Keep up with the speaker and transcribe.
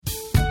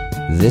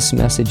This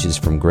message is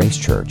from Grace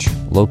Church,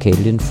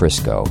 located in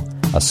Frisco,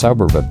 a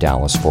suburb of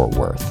Dallas-Fort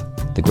Worth.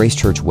 The Grace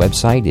Church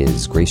website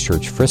is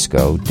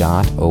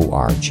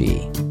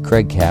gracechurchfrisco.org.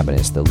 Craig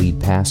Cabanis, the lead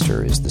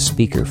pastor, is the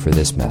speaker for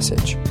this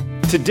message.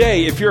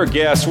 Today, if you're a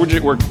guest,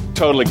 we're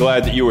totally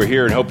glad that you were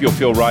here and hope you'll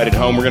feel right at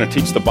home. We're going to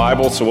teach the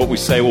Bible, so what we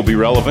say will be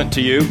relevant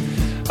to you,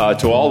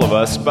 to all of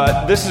us.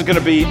 But this is going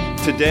to be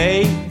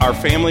today, our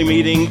family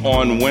meeting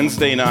on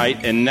Wednesday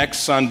night, and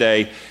next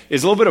Sunday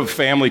is a little bit of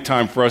family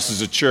time for us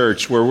as a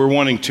church where we're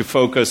wanting to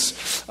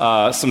focus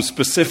some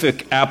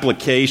specific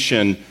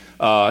application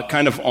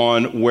kind of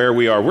on where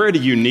we are. We're at a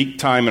unique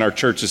time in our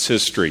church's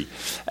history.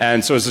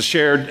 And so as I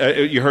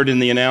shared, you heard in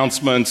the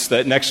announcements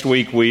that next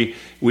week we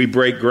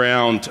break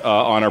ground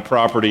on our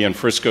property in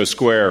Frisco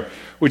Square,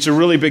 which is a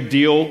really big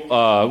deal.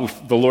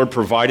 The Lord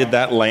provided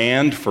that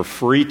land for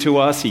free to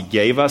us. He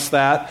gave us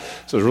that.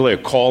 So it's really a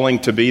calling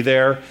to be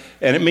there.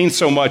 And it means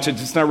so much.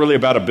 It's not really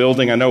about a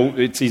building. I know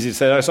it's easy to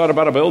say, I thought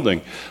about a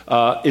building.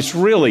 It's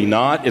really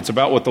not. It's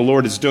about what the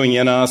Lord is doing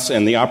in us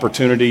and the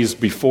opportunities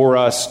before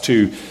us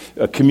to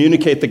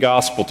communicate the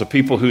gospel to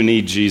people who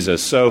need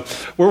Jesus. So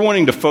we're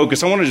wanting to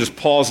focus. I want to just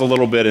pause a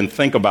little bit and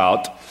think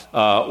about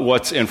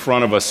what's in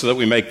front of us so that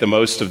we make the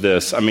most of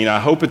this. I mean, I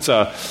hope it's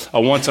a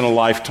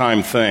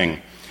once-in-a-lifetime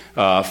thing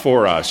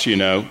for us,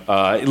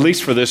 at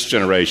least for this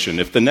generation.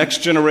 If the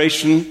next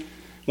generation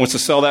wants to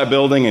sell that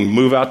building and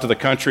move out to the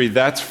country,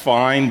 that's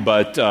fine,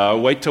 but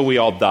wait till we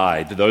all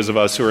died, those of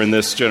us who are in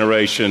this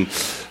generation,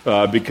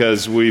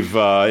 because we've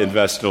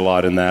invested a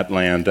lot in that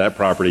land, that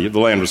property. The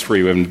land was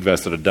free, we haven't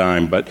invested a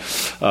dime, but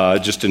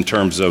just in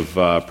terms of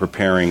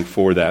preparing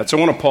for that. So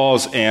I want to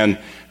pause and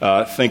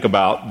think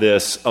about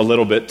this a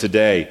little bit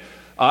today.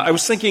 I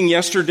was thinking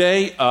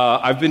yesterday,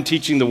 I've been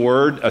teaching the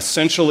Word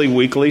essentially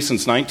weekly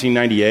since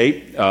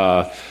 1998,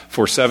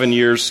 for 7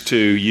 years to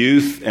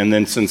youth, and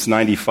then since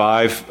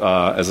 95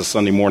 as a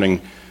Sunday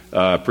morning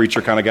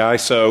preacher kind of guy.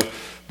 So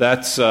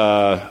that's,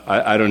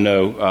 I don't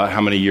know how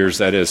many years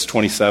that is,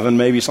 27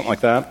 maybe, something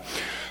like that.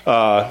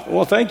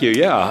 Well, thank you,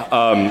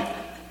 yeah.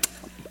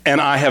 And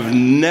I have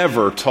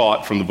never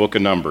taught from the book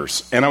of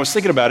Numbers. And I was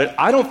thinking about it,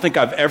 I don't think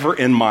I've ever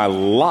in my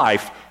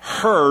life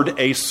heard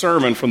a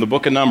sermon from the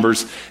book of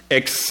Numbers,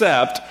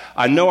 except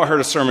I know I heard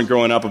a sermon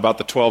growing up about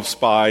the 12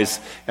 spies,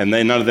 and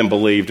none of them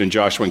believed, and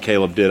Joshua and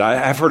Caleb did.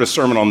 I've heard a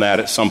sermon on that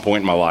at some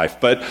point in my life.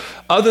 But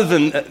other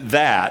than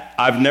that,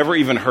 I've never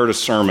even heard a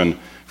sermon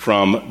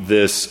from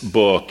this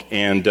book.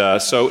 And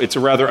so it's a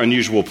rather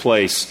unusual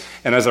place.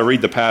 And as I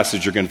read the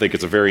passage, you're going to think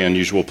it's a very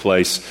unusual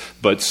place.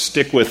 But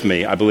stick with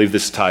me. I believe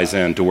this ties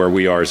in to where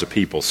we are as a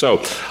people.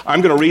 So I'm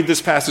going to read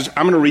this passage.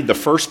 I'm going to read the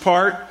first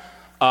part.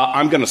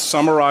 I'm going to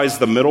summarize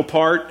the middle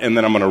part, and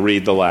then I'm going to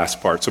read the last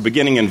part. So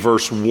beginning in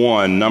verse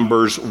 1,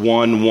 Numbers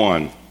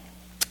 1:1.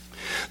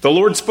 The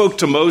Lord spoke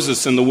to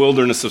Moses in the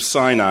wilderness of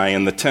Sinai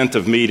in the tent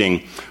of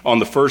meeting on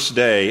the first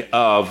day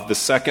of the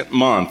second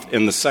month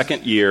in the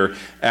second year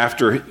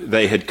after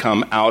they had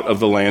come out of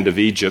the land of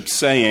Egypt,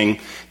 saying,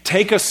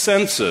 "Take a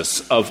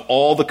census of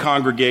all the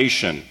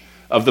congregation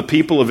of the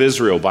people of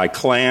Israel by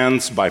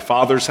clans, by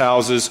fathers'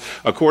 houses,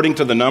 according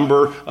to the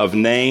number of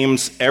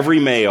names,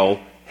 every male,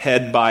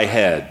 head by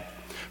head,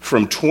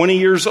 from 20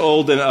 years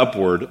old and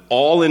upward,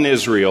 all in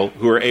Israel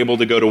who are able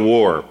to go to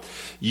war.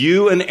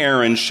 You and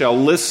Aaron shall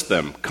list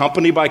them,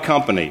 company by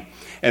company,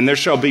 and there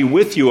shall be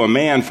with you a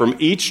man from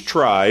each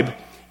tribe,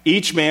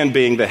 each man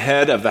being the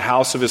head of the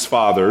house of his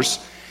fathers,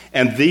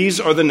 and these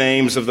are the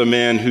names of the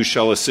men who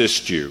shall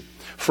assist you.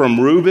 From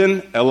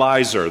Reuben,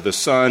 Elizur, the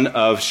son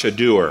of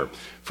Shadur.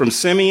 From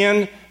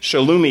Simeon,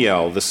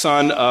 Shalumiel, the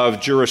son of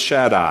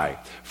Jurashaddai.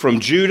 From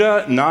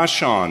Judah,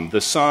 Nahshon, the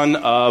son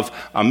of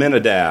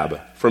Amminadab.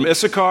 From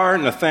Issachar,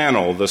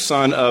 Nathanael, the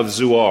son of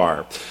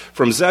Zuar.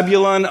 From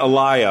Zebulun,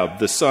 Eliab,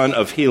 the son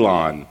of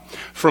Helon.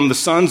 From the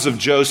sons of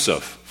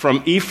Joseph.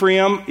 From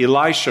Ephraim,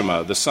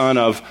 Elishama, the son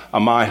of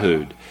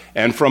Ammihud.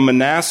 And from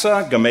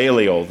Manasseh,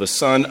 Gamaliel, the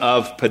son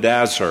of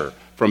Pedazur.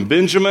 From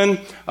Benjamin,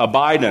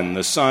 Abidan,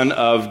 the son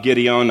of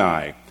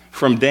Gideoni.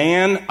 From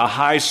Dan,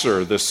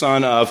 Ahisar, the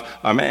son of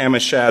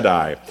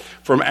Ammishaddai.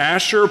 From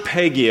Asher,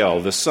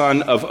 Pagiel, the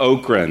son of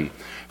Okran.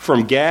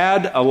 From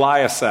Gad,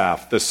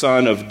 Eliasaph, the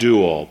son of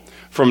Duel.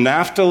 From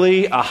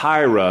Naphtali,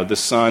 Ahira, the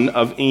son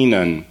of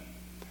Enan.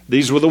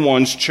 These were the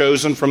ones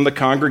chosen from the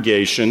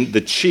congregation,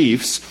 the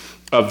chiefs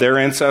of their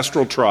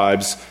ancestral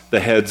tribes, the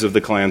heads of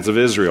the clans of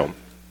Israel.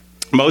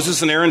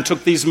 Moses and Aaron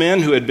took these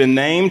men who had been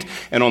named,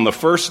 and on the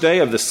first day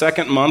of the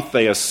second month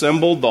they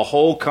assembled the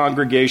whole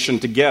congregation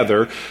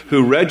together,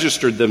 who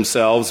registered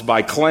themselves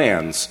by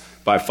clans,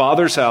 by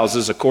fathers'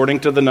 houses, according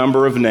to the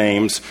number of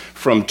names,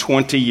 from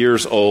 20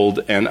 years old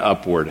and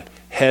upward,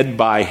 head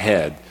by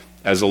head,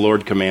 as the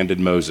Lord commanded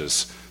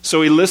Moses.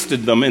 So he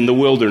listed them in the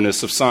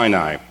wilderness of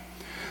Sinai.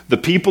 The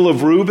people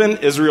of Reuben,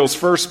 Israel's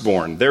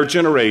firstborn, their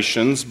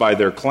generations, by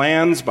their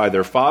clans, by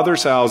their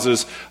fathers'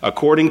 houses,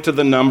 according to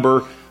the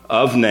number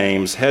of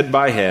names, head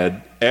by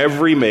head,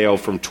 every male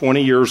from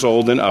 20 years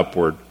old and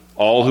upward,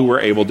 all who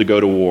were able to go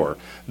to war.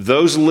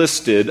 Those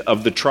listed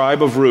of the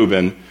tribe of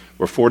Reuben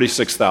were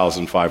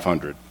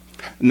 46,500.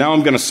 Now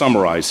I'm going to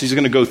summarize. He's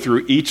going to go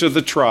through each of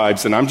the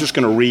tribes, and I'm just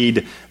going to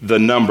read the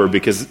number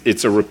because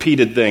it's a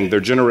repeated thing. They're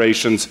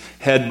generations,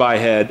 head by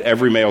head,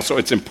 every male. So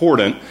it's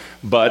important,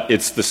 but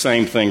it's the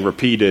same thing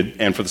repeated.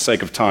 And for the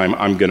sake of time,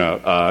 I'm going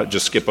to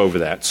just skip over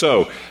that.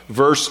 So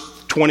verse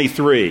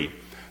 23,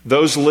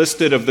 those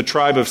listed of the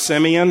tribe of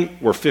Simeon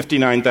were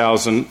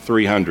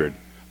 59,300.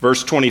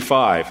 Verse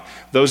 25,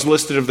 those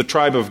listed of the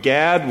tribe of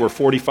Gad were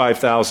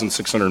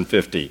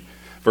 45,650.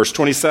 Verse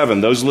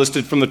 27, those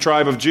listed from the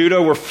tribe of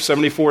Judah were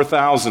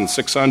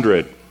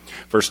 74,600.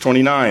 Verse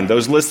 29,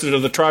 those listed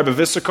of the tribe of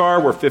Issachar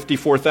were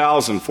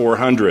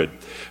 54,400.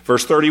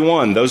 Verse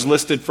 31, those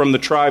listed from the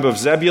tribe of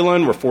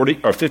Zebulun were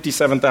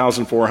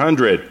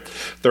 57,400.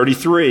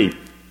 33,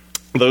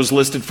 those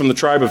listed from the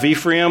tribe of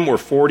Ephraim were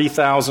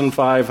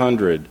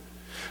 40,500.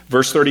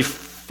 Verse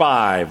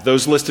 35,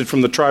 those listed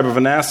from the tribe of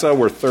Manasseh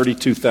were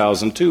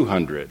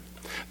 32,200.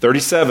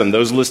 37,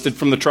 those listed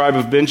from the tribe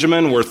of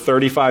Benjamin were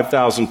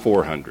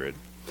 35,400.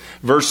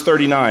 Verse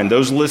 39,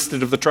 those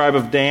listed of the tribe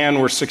of Dan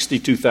were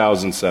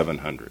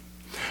 62,700.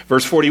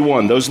 Verse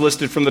 41, those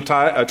listed from the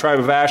tribe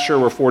of Asher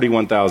were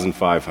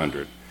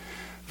 41,500.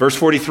 Verse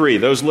 43,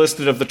 those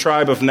listed of the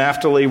tribe of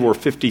Naphtali were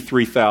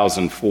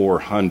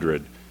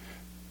 53,400.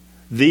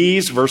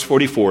 These, verse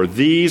 44,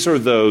 these are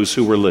those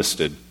who were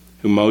listed,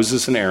 who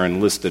Moses and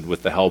Aaron listed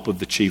with the help of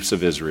the chiefs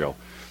of Israel.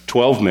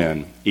 12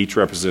 men, each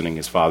representing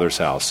his father's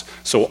house.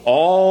 So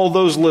all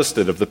those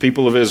listed of the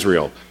people of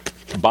Israel,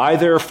 by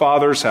their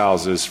father's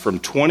houses, from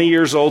 20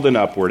 years old and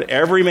upward,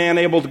 every man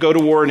able to go to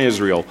war in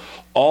Israel,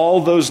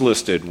 all those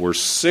listed were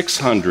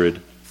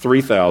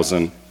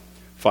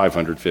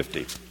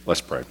 603,550.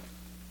 Let's pray.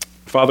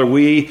 Father,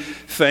 we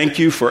thank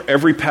you for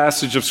every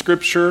passage of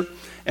Scripture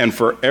and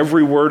for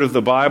every word of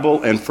the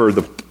Bible and for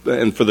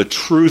the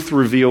truth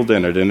revealed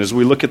in it. And as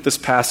we look at this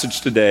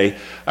passage today,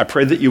 I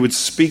pray that you would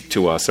speak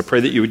to us. I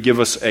pray that you would give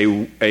us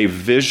a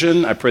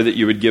vision. I pray that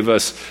you would give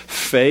us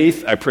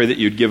faith. I pray that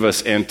you'd give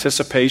us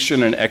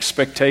anticipation and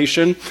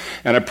expectation.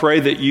 And I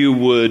pray that you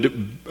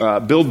would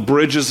build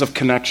bridges of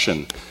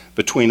connection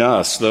between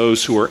us,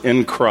 those who are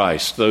in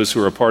Christ, those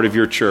who are a part of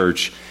your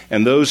church,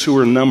 and those who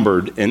are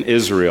numbered in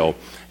Israel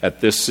at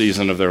this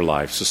season of their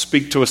life. So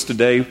speak to us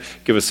today.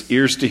 Give us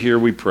ears to hear,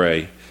 we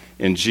pray.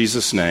 In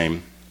Jesus'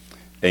 name,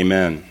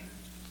 amen.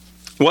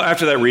 Well,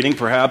 after that reading,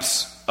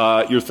 perhaps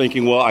you're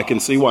thinking, well, I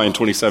can see why in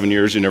 27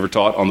 years you never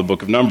taught on the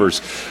book of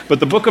Numbers. But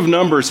the book of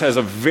Numbers has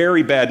a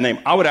very bad name.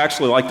 I would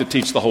actually like to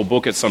teach the whole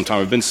book at some time.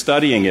 I've been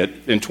studying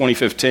it in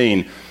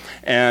 2015.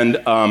 And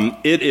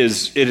it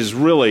has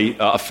really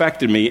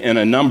affected me in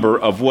a number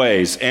of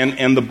ways.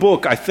 And the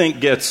book, I think,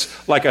 gets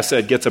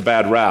a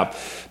bad rap.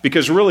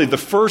 Because really, the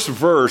first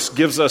verse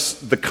gives us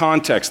the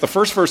context. The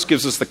first verse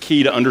gives us the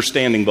key to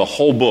understanding the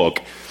whole book.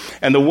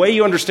 And the way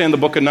you understand the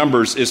book of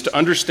Numbers is to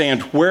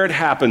understand where it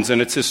happens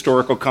in its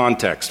historical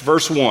context.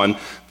 Verse 1,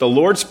 the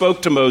Lord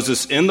spoke to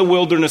Moses in the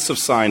wilderness of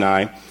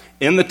Sinai,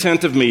 in the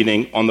tent of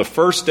meeting, on the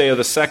first day of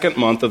the second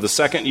month of the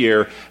second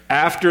year,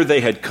 after they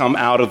had come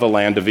out of the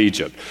land of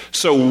Egypt.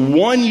 So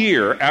 1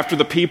 year after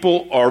the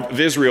people of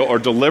Israel are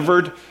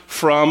delivered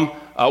from,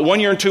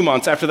 1 year and 2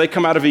 months after they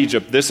come out of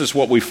Egypt, this is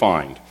what we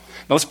find.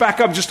 Now let's back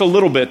up just a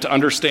little bit to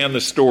understand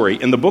the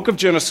story. In the book of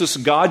Genesis,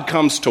 God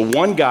comes to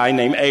one guy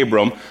named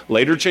Abram,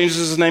 later changes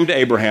his name to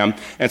Abraham,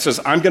 and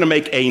says, I'm going to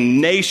make a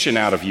nation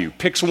out of you.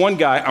 Picks one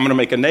guy, I'm going to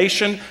make a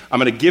nation, I'm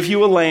going to give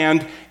you a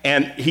land,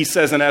 and he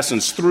says, in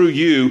essence, through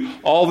you,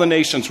 all the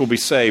nations will be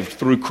saved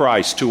through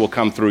Christ, who will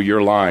come through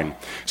your line.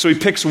 So he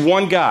picks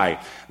one guy.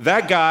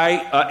 That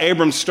guy,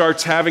 Abram,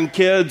 starts having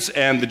kids,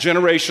 and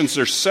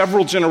there's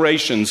several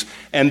generations,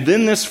 and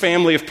then this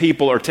family of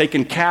people are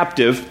taken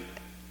captive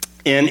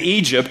in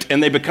Egypt,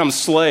 and they become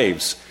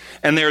slaves.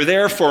 And they're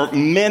there for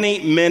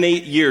many, many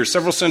years,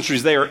 several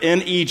centuries. They are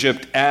in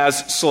Egypt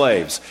as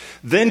slaves.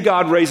 Then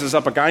God raises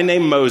up a guy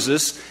named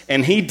Moses,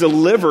 and he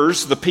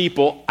delivers the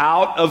people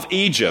out of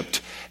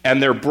Egypt.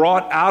 And they're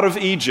brought out of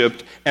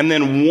Egypt, and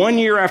then 1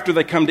 year after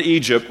they come to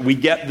Egypt, we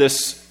get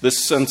this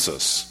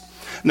census.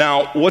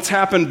 Now, what's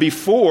happened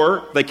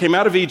before they came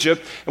out of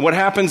Egypt, and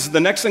the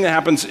next thing that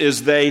happens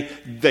is they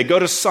go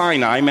to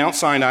Sinai, Mount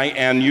Sinai,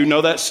 and you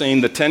know that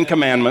scene, the 10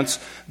 Commandments.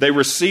 They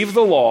receive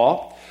the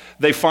law.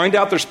 They find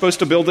out they're supposed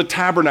to build a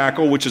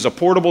tabernacle, which is a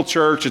portable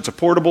church. It's a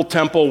portable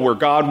temple where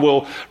God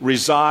will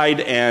reside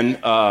and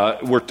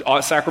where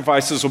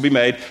sacrifices will be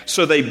made.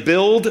 So they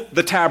build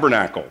the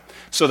tabernacle.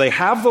 So they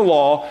have the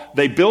law,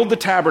 they build the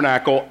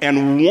tabernacle,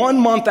 and 1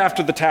 month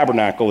after the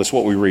tabernacle is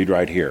what we read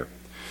right here.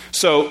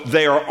 So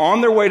they are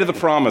on their way to the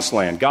promised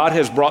land. God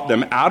has brought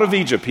them out of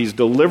Egypt. He's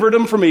delivered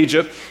them from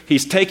Egypt.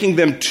 He's taking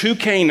them to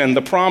Canaan,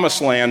 the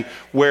promised land,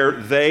 where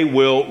they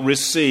will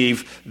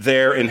receive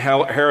their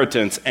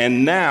inheritance.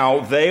 And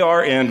now they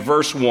are in,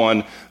 verse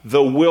 1,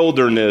 the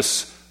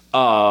wilderness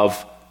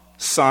of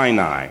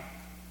Sinai.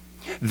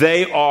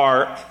 They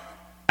are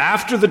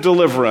after the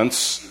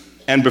deliverance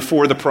and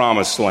before the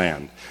promised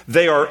land.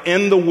 They are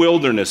in the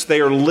wilderness.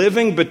 They are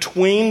living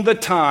between the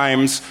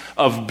times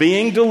of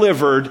being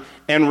delivered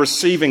and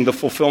receiving the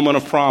fulfillment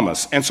of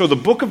promise. And so the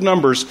book of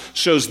Numbers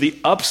shows the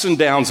ups and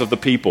downs of the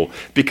people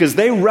because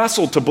they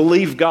wrestle to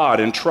believe God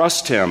and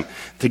trust Him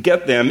to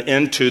get them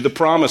into the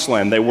promised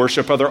land. They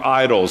worship other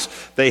idols.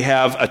 They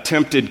have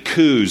attempted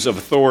coups of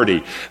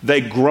authority.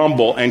 They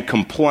grumble and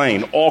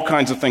complain. All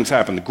kinds of things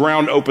happen. The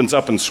ground opens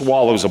up and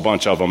swallows a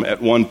bunch of them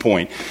at one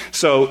point.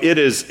 So it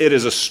is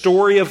a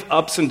story of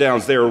ups and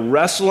downs. They are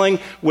wrestling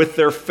with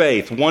their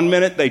faith. One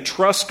minute they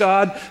trust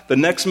God. The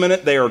next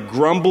minute they are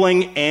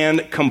grumbling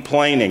and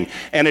complaining.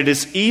 And it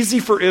is easy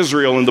for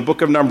Israel in the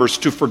book of Numbers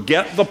to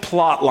forget the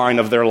plot line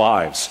of their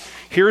lives.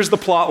 Here's the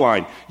plot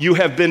line. You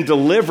have been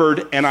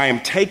delivered, and I am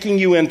taking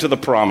you into the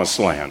promised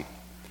land.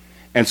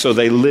 And so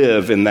they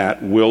live in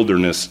that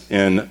wilderness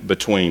in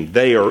between.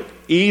 They are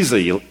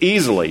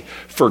easily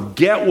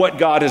forget what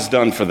God has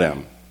done for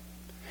them,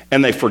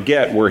 and they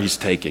forget where He's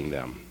taking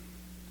them.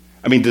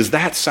 I mean, does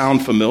that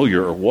sound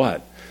familiar or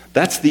what?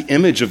 That's the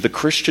image of the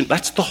Christian.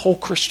 That's the whole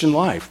Christian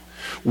life.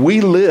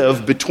 We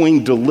live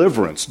between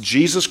deliverance.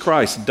 Jesus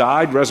Christ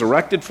died,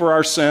 resurrected for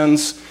our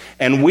sins,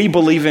 and we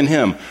believe in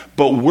Him.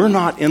 But we're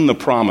not in the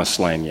promised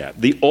land yet.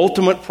 The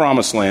ultimate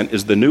promised land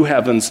is the new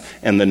heavens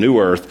and the new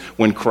earth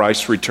when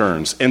Christ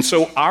returns. And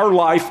so our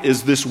life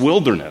is this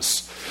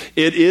wilderness.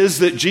 It is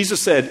that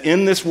Jesus said,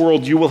 in this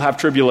world you will have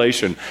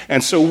tribulation.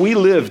 And so we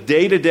live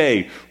day to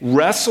day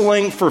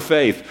wrestling for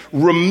faith,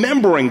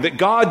 remembering that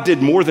God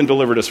did more than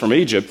delivered us from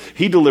Egypt.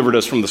 He delivered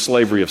us from the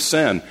slavery of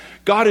sin.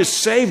 God has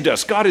saved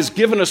us. God has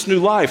given us new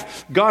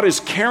life. God is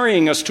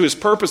carrying us to His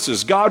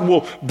purposes. God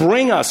will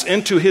bring us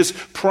into His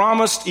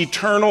promised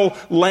eternal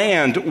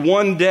land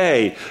one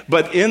day.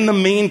 But in the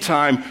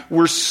meantime,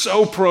 we're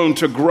so prone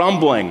to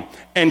grumbling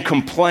and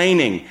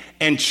complaining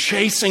and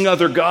chasing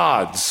other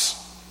gods.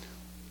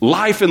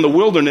 Life in the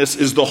wilderness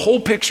is the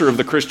whole picture of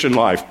the Christian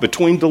life,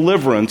 between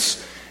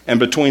deliverance and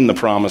between the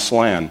promised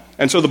land.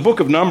 And so the book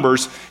of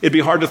Numbers, it'd be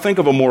hard to think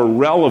of a more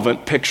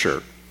relevant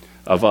picture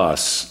of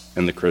us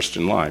in the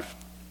Christian life.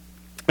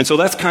 And so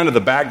that's kind of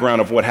the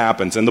background of what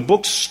happens. And the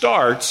book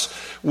starts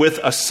with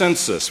a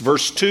census.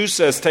 Verse 2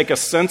 says, take a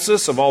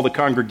census of all the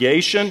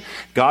congregation.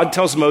 God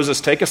tells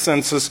Moses, take a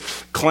census,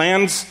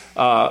 clans,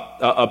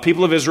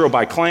 people of Israel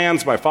by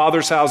clans, by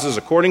fathers' houses,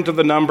 according to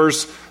the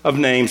numbers of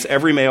names,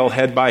 every male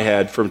head by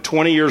head, from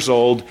 20 years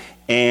old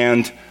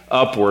and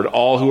upward,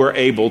 all who are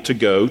able to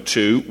go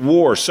to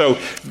war. So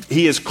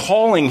he is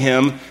calling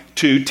him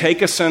to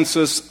take a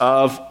census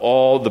of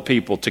all the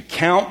people, to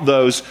count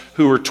those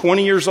who are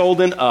 20 years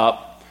old and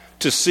up,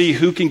 to see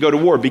who can go to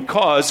war,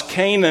 because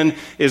Canaan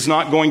is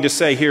not going to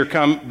say, here,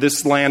 come,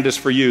 this land is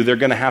for you. They're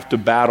going to have to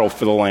battle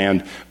for the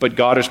land, but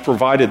God has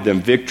provided them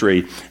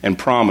victory and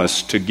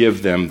promised to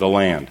give them the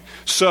land.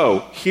 So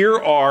here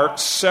are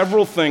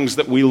several things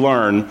that we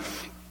learn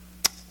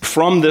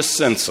from this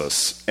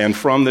census and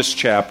from this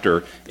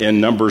chapter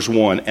in Numbers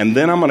 1, and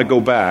then I'm going to go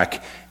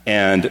back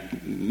and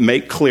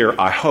make clear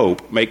how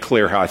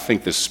I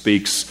think this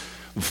speaks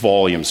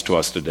volumes to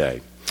us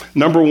today.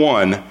 Number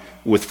one,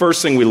 with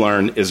first thing we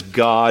learn is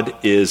God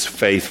is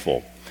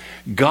faithful.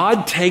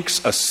 God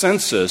takes a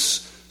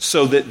census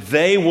so that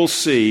they will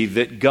see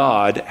that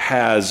God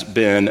has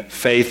been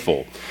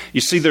faithful. You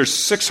see, there's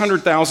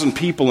 600,000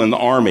 people in the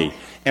army,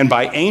 and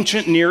by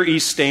ancient Near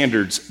East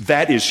standards,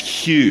 that is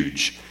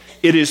huge.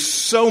 It is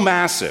so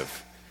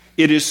massive.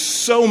 It is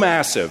so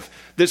massive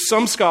that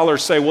some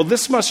scholars say, well,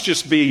 this must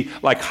just be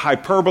like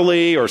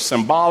hyperbole or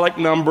symbolic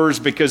numbers,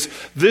 because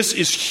this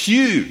is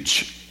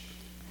huge.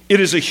 It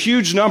is a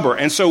huge number.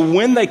 And so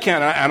when they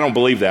count, I don't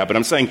believe that, but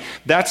I'm saying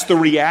that's the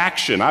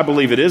reaction. I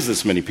believe it is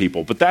this many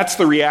people, but that's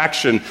the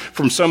reaction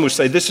from some who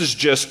say this is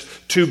just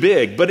too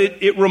big. But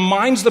it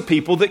reminds the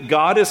people that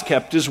God has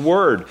kept His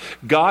word.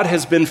 God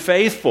has been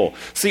faithful.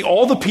 See,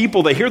 all the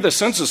people, they hear the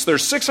census,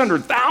 there's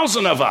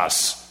 600,000 of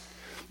us.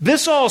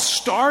 This all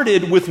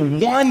started with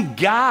one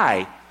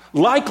guy,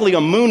 likely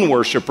a moon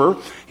worshiper.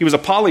 He was a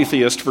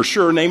polytheist for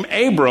sure, named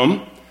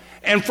Abram.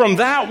 And from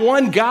that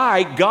one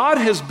guy, God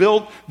has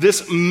built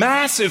this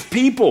massive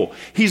people.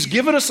 He's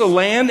given us a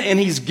land, and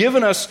He's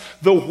given us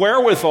the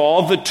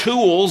wherewithal, the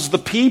tools, the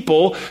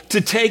people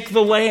to take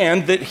the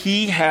land that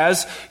He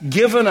has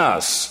given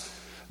us.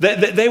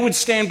 That they would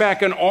stand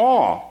back in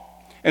awe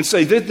and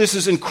say, this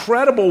is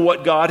incredible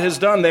what God has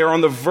done. They are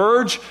on the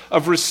verge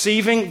of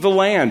receiving the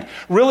land.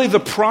 Really, the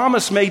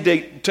promise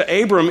made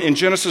to Abram in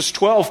Genesis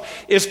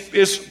 12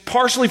 is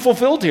partially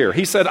fulfilled here.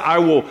 He said, I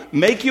will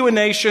make you a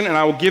nation and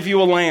I will give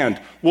you a land.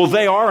 Well,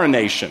 they are a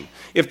nation.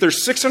 If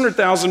there's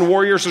 600,000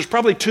 warriors, there's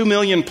probably 2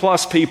 million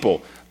plus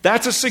people.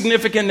 That's a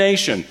significant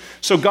nation.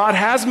 So God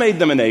has made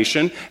them a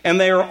nation, and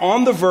they are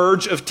on the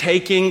verge of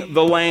taking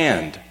the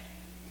land.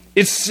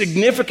 It's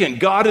significant.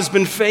 God has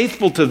been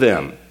faithful to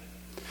them.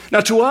 Now,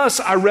 to us,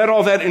 I read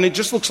all that, and it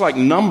just looks like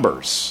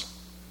numbers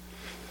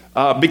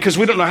because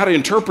we don't know how to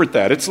interpret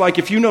that. It's like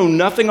if you know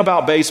nothing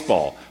about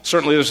baseball.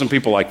 Certainly there's some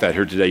people like that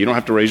here today. You don't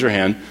have to raise your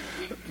hand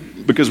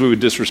because we would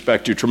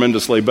disrespect you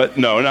tremendously. But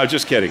no,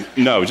 just kidding.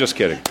 No, just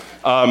kidding.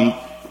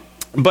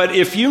 But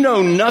if you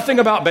know nothing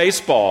about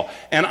baseball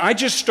and I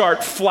just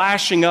start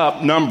flashing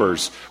up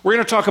numbers, we're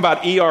going to talk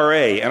about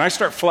ERA, and I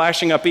start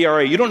flashing up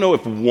ERA. You don't know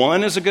if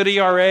 1 is a good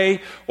ERA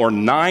or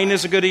 9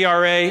 is a good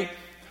ERA.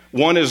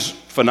 1 is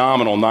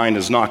phenomenal, 9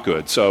 is not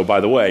good, so by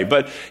the way.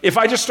 But if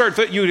I just start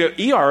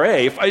ERA,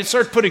 if I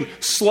start putting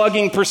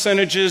slugging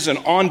percentages and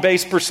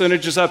on-base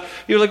percentages up,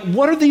 you're like,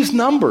 what are these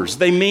numbers?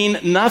 They mean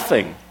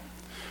nothing.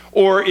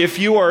 Or if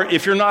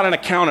you're not an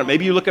accountant,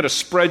 maybe you look at a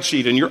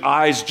spreadsheet and your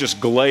eyes just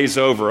glaze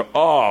over.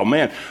 Oh,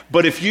 man.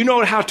 But if you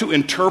know how to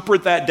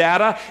interpret that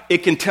data, it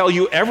can tell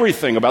you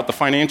everything about the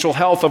financial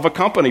health of a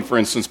company, for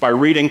instance, by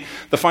reading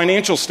the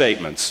financial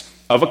statements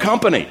of a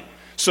company.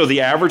 So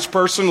the average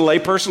person,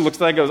 layperson, looks at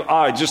that and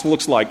goes, it just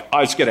looks like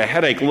I just get a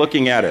headache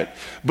looking at it.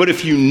 But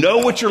if you know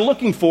what you're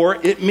looking for,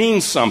 it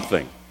means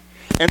something.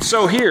 And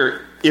so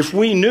here, if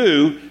we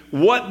knew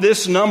what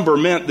this number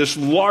meant, this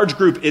large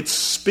group, it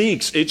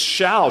speaks, it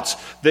shouts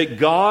that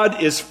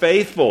God is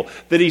faithful,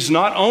 that he's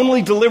not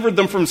only delivered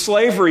them from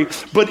slavery,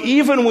 but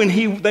even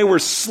when they were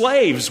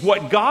slaves,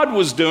 what God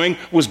was doing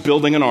was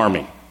building an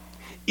army.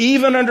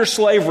 Even under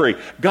slavery,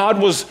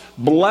 God was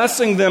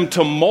blessing them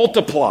to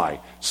multiply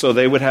so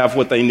they would have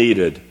what they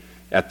needed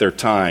at their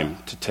time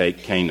to take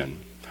Canaan.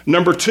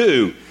 Number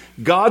 2,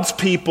 God's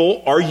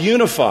people are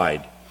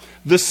unified.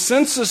 The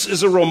census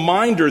is a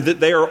reminder that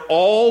they are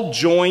all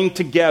joined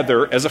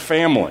together as a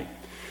family.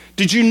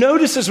 Did you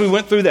notice as we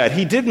went through that,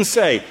 he didn't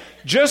say,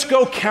 just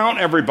go count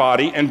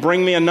everybody and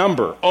bring me a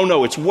number. Oh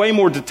no, it's way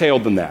more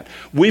detailed than that.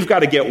 We've got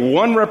to get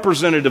one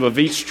representative of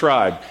each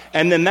tribe,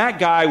 and then that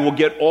guy will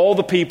get all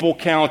the people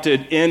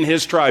counted in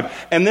his tribe.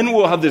 And then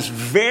we'll have this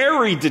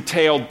very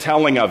detailed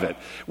telling of it.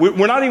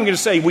 We're not even going to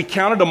say we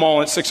counted them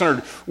all at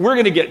 600. We're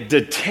going to get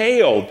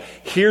detailed.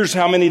 Here's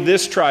how many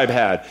this tribe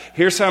had.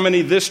 Here's how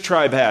many this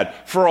tribe had.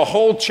 For a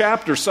whole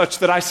chapter such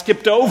that I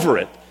skipped over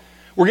it.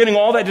 We're getting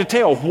all that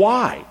detail.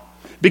 Why?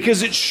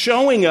 Because it's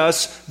showing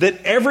us that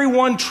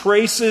everyone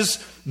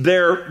traces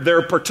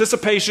their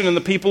participation in the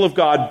people of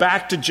God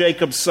back to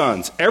Jacob's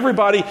sons.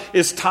 Everybody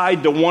is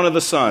tied to one of the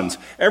sons.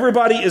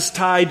 Everybody is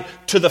tied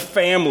to the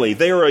family.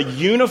 They are a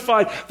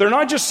unified, they're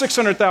not just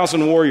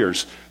 600,000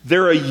 warriors.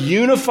 They're a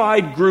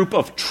unified group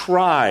of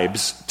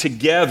tribes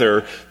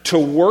together to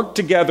work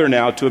together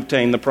now to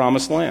obtain the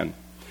promised land.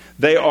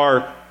 They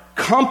are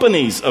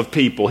companies of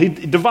people. He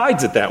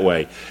divides it that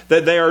way.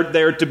 That they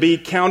are to be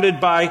counted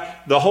by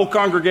the whole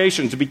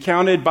congregation, to be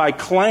counted by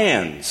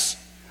clans,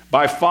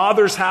 by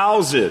fathers'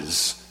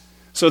 houses.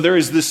 So there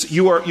is this,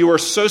 you are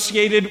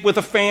associated with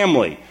a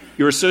family.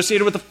 You're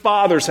associated with a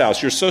father's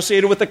house. You're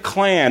associated with a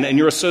clan, and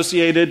you're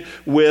associated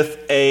with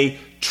a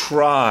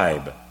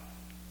tribe.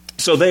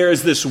 So there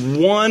is this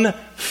one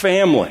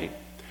family.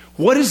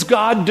 What is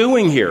God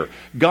doing here?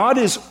 God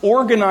is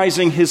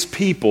organizing his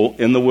people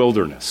in the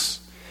wilderness.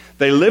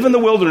 They live in the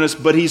wilderness,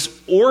 but he's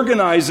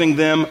organizing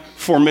them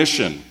for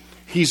mission.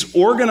 He's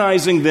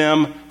organizing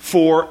them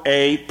for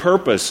a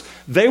purpose.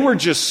 They were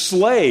just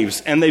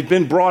slaves, and they've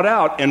been brought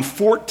out, and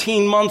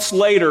 14 months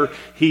later,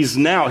 he's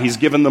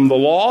given them the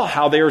law,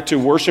 how they are to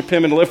worship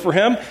him and live for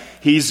him.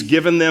 He's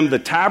given them the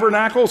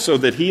tabernacle so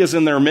that he is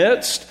in their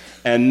midst,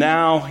 and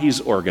now he's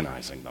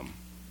organizing them.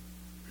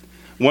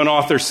 One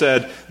author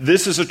said,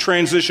 this is a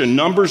transition.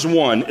 Numbers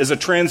 1 is a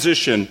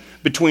transition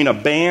between a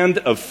band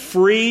of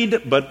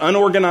freed but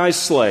unorganized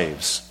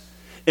slaves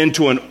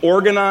into an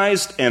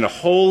organized and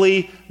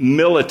holy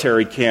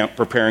military camp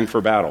preparing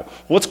for battle.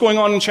 What's going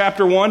on in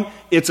chapter 1?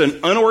 It's an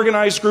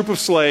unorganized group of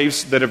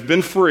slaves that have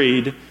been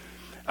freed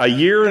a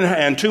year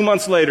and 2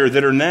 months later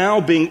that are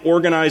now being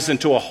organized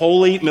into a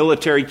holy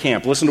military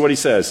camp. Listen to what he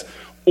says.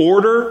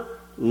 Order,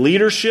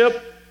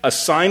 leadership,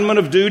 assignment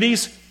of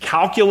duties,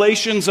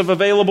 calculations of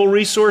available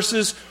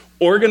resources,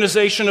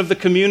 organization of the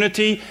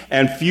community,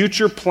 and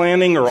future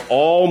planning are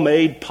all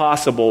made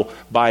possible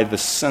by the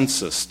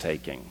census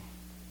taking.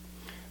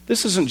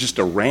 This isn't just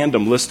a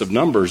random list of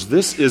numbers.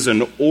 This is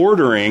an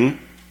ordering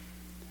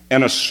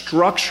and a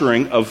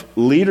structuring of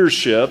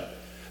leadership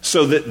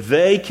so that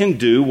they can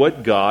do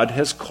what God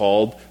has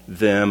called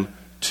them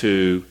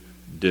to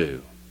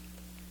do.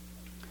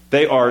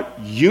 They are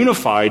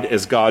unified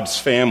as God's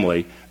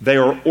family. They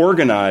are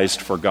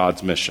organized for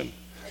God's mission.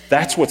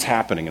 That's what's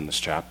happening in this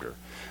chapter.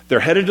 They're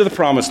headed to the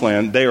promised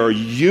land. They are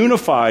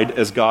unified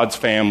as God's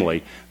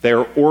family. They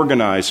are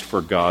organized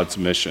for God's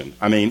mission.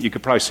 I mean, you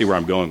could probably see where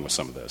I'm going with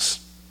some of this.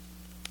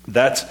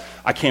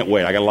 I can't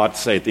wait. I got a lot to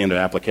say at the end of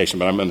the application,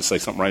 but I'm going to say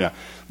something right now.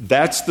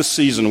 That's the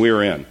season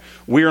we're in.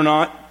 We are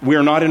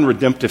not in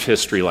redemptive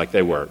history like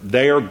they were.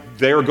 They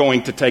are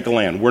going to take a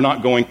land. We're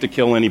not going to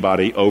kill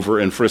anybody over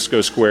in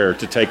Frisco Square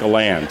to take a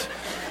land.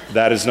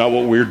 That is not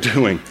what we're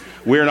doing.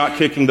 We're not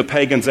kicking the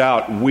pagans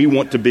out. We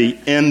want to be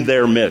in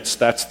their midst.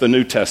 That's the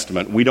New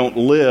Testament. We don't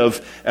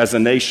live as a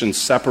nation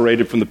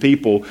separated from the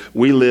people.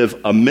 We live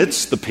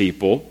amidst the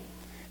people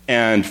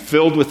and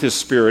filled with his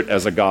Spirit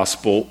as a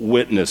gospel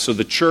witness. So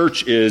the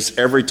church is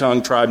every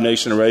tongue, tribe,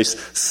 nation, and race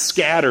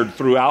scattered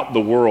throughout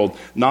the world,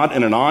 not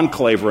in an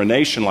enclave or a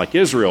nation like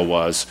Israel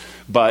was,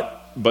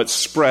 but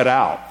spread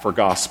out for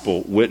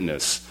gospel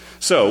witness.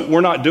 So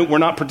we're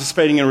not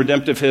participating in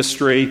redemptive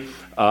history.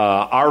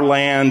 Our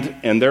land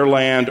and their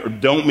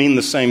land don't mean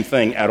the same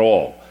thing at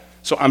all.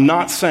 So I'm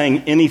not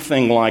saying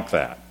anything like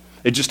that.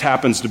 It just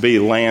happens to be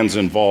lands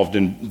involved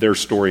in their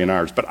story and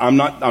ours. But I'm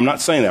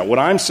not saying that. What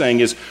I'm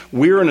saying is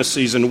we're in a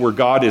season where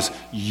God is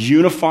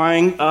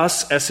unifying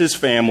us as his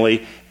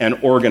family and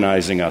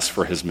organizing us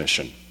for his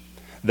mission.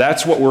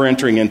 That's what we're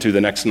entering into the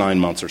next 9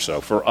 months or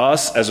so. For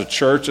us as a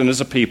church and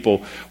as a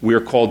people, we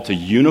are called to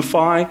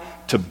unify,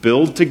 to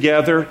build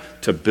together,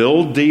 to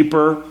build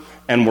deeper,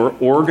 and we're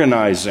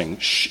organizing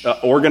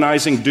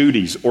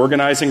duties,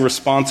 organizing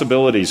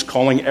responsibilities,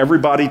 calling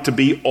everybody to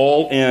be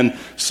all in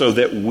so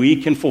that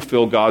we can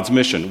fulfill God's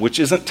mission, which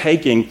isn't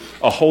taking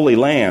a holy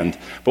land,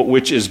 but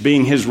which is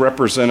being his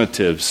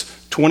representatives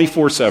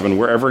 24/7,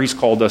 wherever he's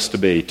called us to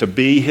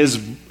be his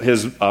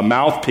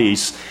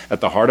mouthpiece at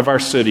the heart of our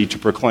city to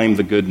proclaim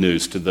the good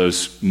news to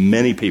those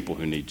many people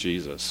who need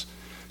Jesus.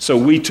 So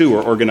we too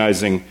are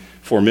organizing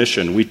for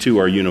mission. We too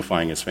are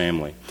unifying as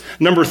family.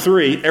 Number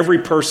 3, every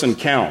person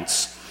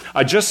counts.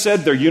 I just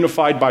said they're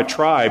unified by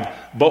tribe,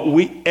 but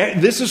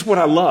this is what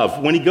I love.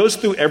 When he goes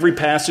through every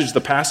passage,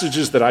 the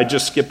passages that I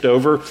just skipped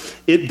over,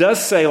 it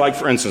does say, like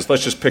for instance,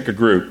 let's just pick a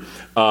group.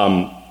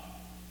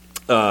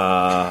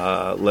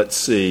 Let's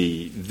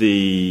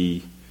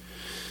see.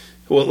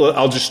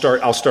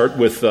 I'll start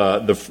with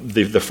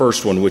the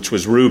first one, which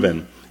was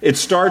Reuben. It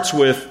starts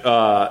with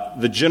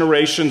the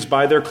generations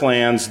by their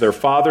clans, their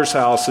fathers'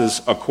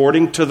 houses,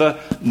 according to the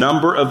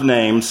number of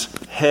names,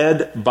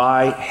 head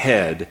by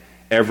head,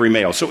 every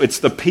male. So it's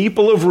the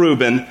people of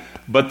Reuben,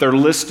 but they're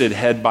listed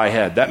head by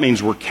head. That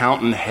means we're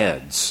counting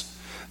heads.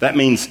 That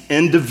means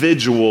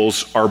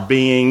individuals are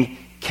being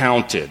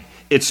counted.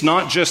 It's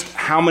not just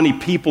how many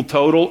people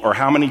total or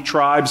how many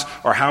tribes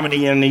or how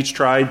many in each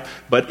tribe,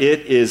 but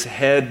it is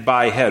head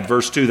by head.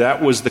 Verse 2,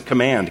 that was the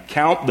command.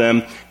 Count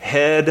them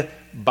head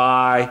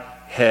by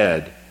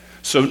head.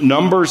 So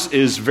Numbers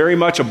is very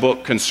much a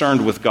book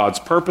concerned with God's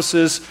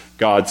purposes,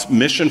 God's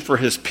mission for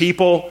his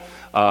people,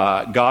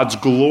 God's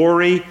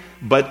glory,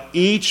 but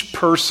each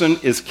person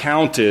is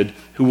counted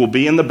who will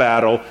be in the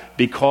battle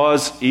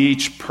because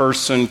each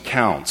person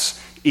counts.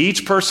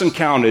 Each person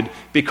counted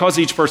because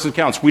each person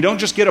counts. We don't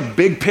just get a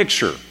big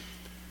picture.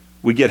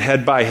 We get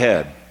head by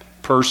head,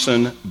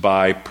 person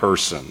by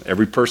person.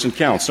 Every person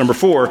counts. Number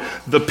 4,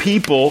 the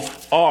people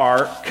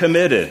are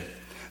committed.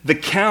 The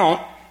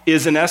count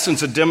is in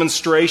essence a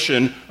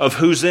demonstration of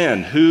who's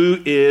in, who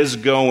is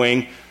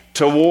going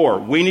to war.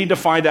 We need to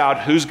find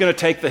out who's going to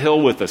take the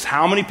hill with us.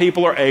 How many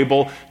people are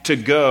able to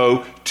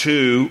go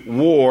to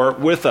war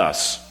with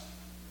us?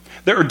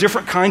 There are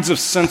different kinds of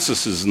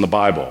censuses in the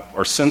Bible,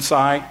 or censi,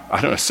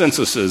 I don't know,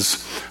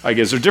 censuses, I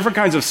guess. There are different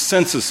kinds of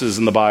censuses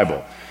in the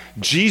Bible.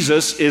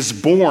 Jesus is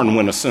born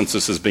when a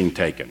census is being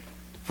taken,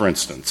 for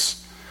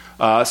instance.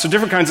 So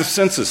different kinds of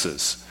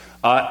censuses.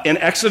 In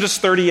Exodus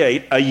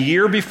 38, a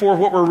year before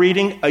what we're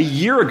reading, a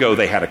year ago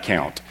they had a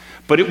count,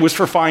 but it was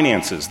for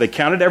finances. They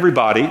counted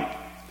everybody,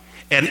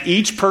 and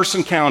each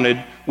person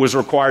counted was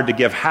required to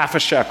give half a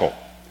shekel.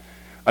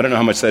 I don't know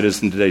how much that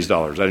is in today's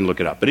dollars. I didn't look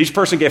it up. But each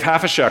person gave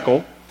half a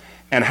shekel.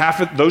 And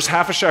those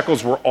half a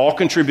shekels were all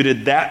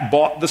contributed. That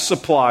bought the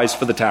supplies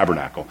for the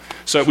tabernacle.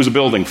 So it was a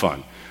building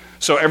fund.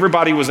 So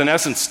everybody was in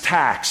essence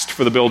taxed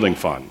for the building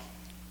fund.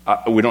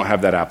 We don't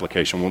have that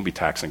application. We won't be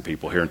taxing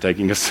people here and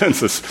taking a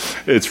census.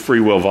 It's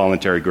free will,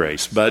 voluntary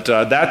grace. But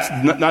that's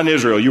not in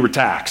Israel. You were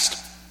taxed.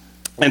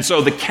 And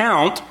so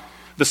the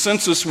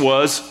census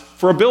was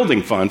for a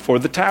building fund for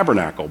the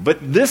tabernacle. But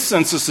this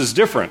census is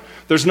different.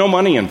 There's no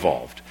money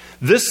involved.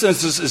 This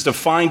census is to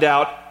find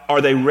out, are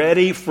they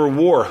ready for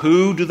war?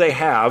 Who do they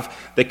have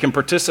that can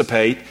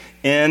participate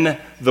in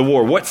the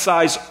war? What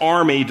size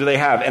army do they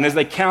have? And as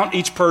they count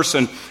each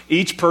person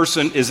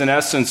is in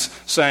essence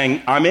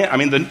saying, I'm in. I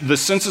mean, the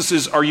census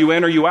is, are you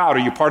in or you out?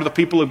 Are you part of the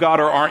people of God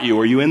or aren't you?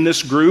 Are you in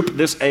this group,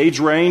 this age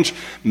range,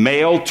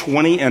 male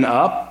 20 and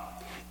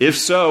up? If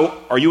so,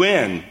 are you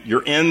in?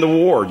 You're in the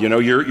war. You know,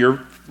 you're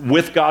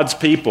with God's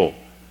people.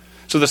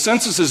 So the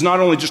census is not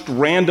only just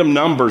random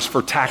numbers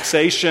for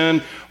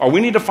taxation, or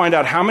we need to find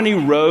out how many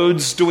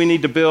roads do we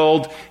need to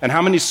build and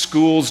how many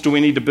schools do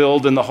we need to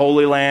build in the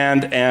Holy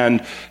Land.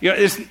 And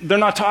they're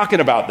not talking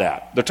about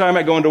that. They're talking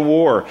about going to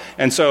war.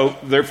 And so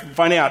they're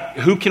finding out,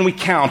 who can we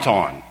count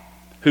on?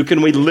 Who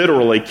can we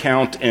literally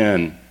count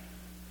in?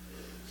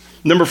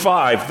 Number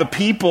 5, the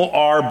people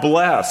are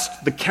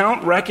blessed. The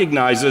count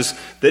recognizes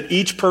that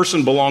each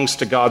person belongs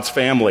to God's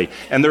family,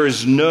 and there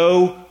is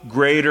no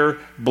greater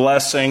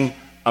blessing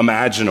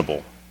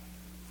imaginable.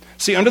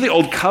 See, under the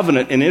Old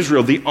Covenant in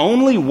Israel, the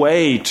only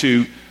way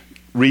to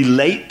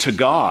relate to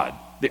God,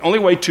 the only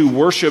way to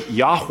worship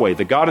Yahweh,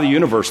 the God of the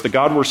universe, the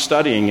God we're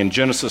studying in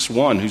Genesis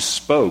 1, who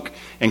spoke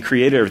and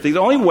created everything, the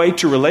only way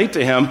to relate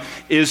to him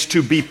is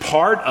to be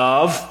part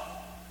of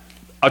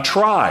a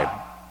tribe,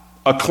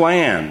 a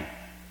clan,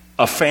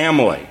 a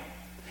family.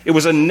 It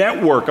was a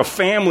network, a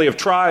family of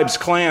tribes,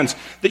 clans,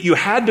 that you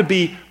had to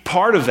be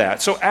part of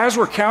that. So as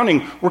we're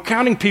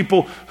counting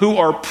people who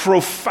are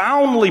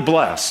profoundly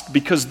blessed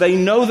because they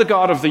know the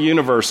God of the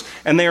universe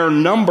and they are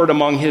numbered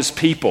among his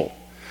people.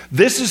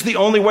 This is the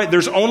only way.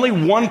 There's only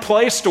one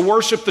place to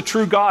worship the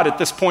true God at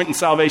this point in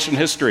salvation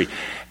history.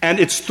 And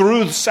it's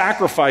through the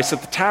sacrifice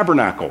at the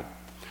tabernacle,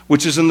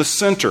 which is in the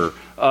center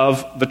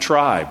of the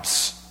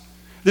tribes.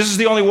 This is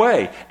the only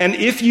way. And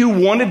if you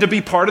wanted to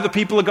be part of the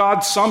people of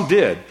God, some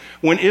did.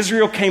 When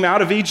Israel came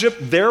out of Egypt,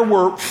 there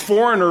were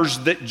foreigners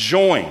that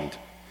joined.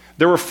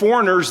 There were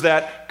foreigners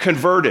that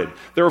converted.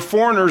 There were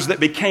foreigners that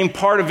became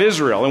part of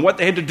Israel. And what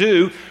they had to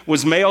do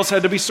was males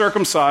had to be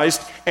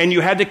circumcised, and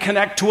you had to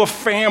connect to a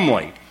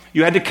family.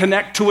 You had to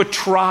connect to a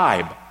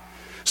tribe.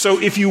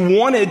 So if you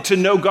wanted to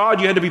know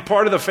God, you had to be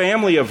part of the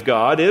family of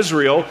God,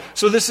 Israel.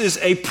 So this is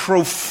a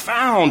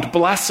profound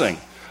blessing.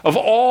 Of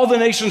all the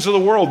nations of the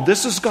world,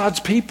 this is God's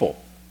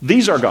people.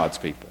 These are God's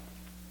people.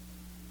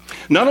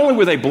 Not only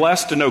were they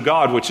blessed to know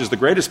God, which is the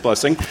greatest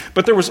blessing,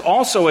 but there was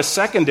also a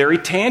secondary,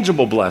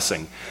 tangible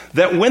blessing.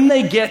 That when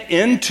they get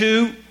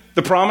into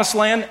the promised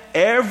land,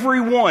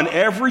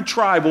 every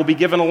tribe will be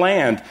given a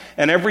land,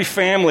 and every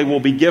family will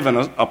be given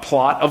a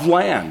plot of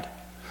land.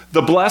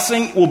 The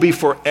blessing will be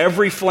for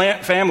every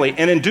family.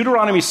 And in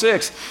Deuteronomy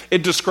 6,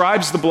 it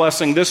describes the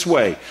blessing this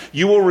way.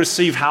 You will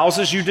receive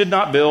houses you did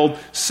not build,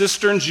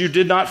 cisterns you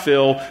did not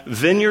fill,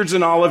 vineyards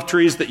and olive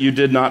trees that you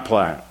did not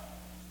plant.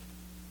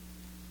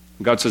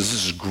 God says,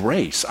 this is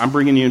grace. I'm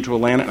bringing you into a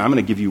land and I'm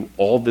going to give you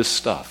all this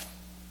stuff.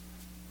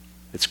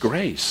 It's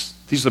grace.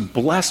 These are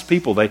blessed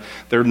people.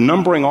 They're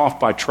numbering off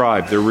by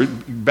tribe. They're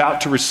about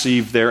to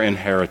receive their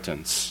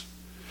inheritance.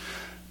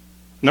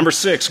 Number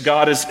 6,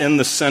 God is in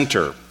the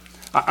center.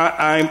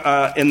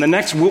 In the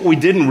next, what we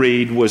didn't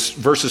read was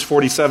verses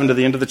 47 to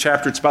the end of the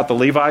chapter. It's about the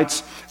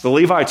Levites. The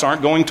Levites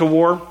aren't going to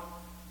war.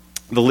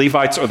 The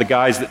Levites are the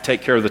guys that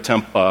take care of the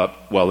temple.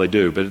 Well, they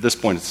do, but at this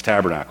point it's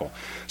tabernacle.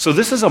 So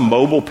this is a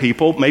mobile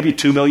people, maybe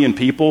 2 million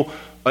people.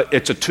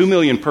 It's a 2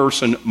 million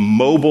person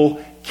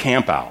mobile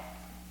camp out.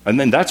 And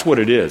then that's what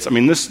it is. I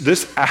mean,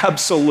 this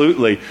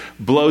absolutely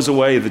blows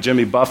away the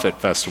Jimmy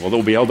Buffett Festival that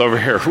will be held over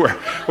here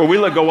where we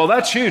look, go, well,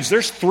 that's huge.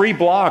 There's 3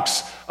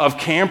 blocks of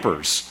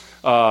campers.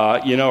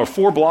 Or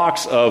 4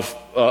 blocks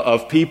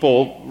of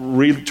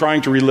people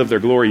trying to relive their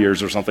glory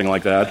years or something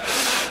like that.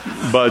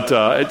 But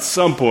at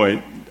some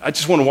point, I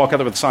just want to walk out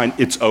there with a sign,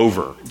 it's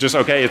over. Just,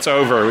 okay, it's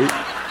over. We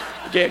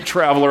can't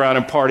travel around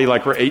and party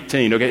like we're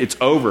 18. Okay, it's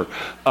over.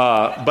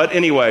 But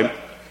anyway,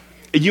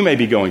 you may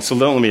be going, so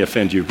don't let me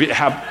offend you.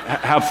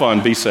 Have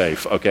fun, be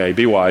safe, okay?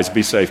 Be wise,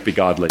 be safe, be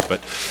godly.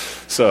 But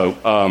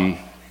so...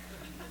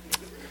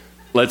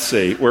 let's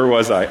see, where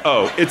was I?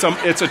 Oh,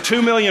 it's a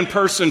 2 million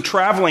person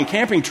traveling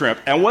camping trip.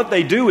 And what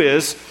they do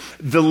is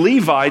the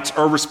Levites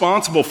are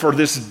responsible for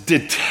this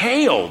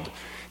detailed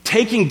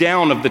taking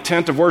down of the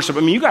tent of worship. I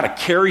mean, you got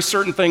to carry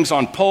certain things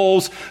on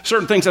poles.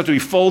 Certain things have to be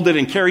folded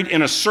and carried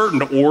in a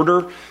certain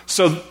order.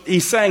 So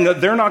he's saying that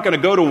they're not going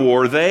to go to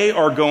war. They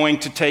are going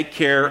to take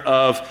care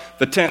of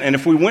the tent. And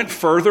if we went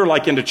further,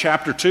 like into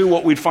chapter 2,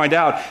 what we'd find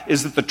out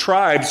is that the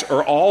tribes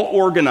are all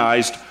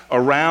organized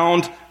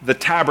around the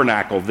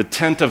tabernacle, the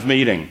tent of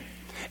meeting.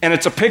 And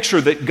it's a picture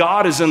that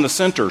God is in the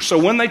center. So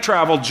when they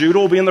travel, Judah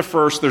will be in the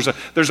first.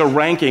 There's a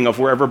ranking of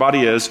where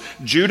everybody is.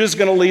 Judah's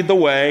going to lead the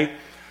way.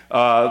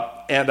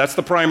 And that's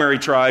the primary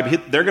tribe.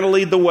 They're going to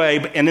lead the way.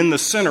 And in the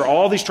center,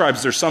 all these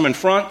tribes, there's some in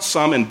front,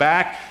 some in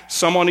back,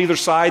 some on either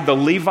side. The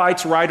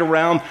Levites right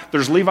around.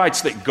 There's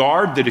Levites that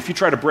guard, that if you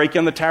try to break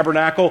in the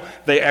tabernacle,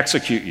 they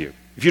execute you.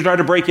 If you try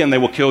to break in, they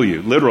will kill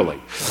you, literally.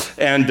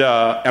 And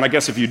I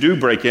guess if you do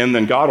break in,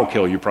 then God will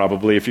kill you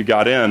probably if you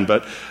got in.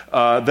 But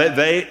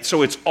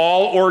so it's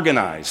all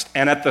organized.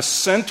 And at the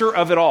center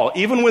of it all,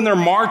 even when they're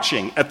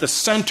marching, at the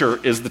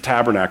center is the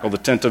tabernacle, the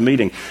tent of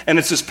meeting. And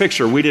it's this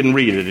picture. We didn't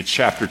read it. It's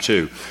chapter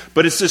 2.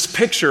 But it's this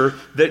picture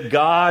that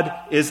God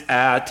is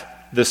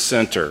at the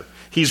center.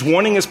 He's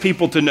wanting his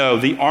people to know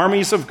the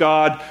armies of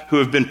God who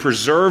have been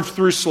preserved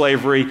through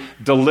slavery,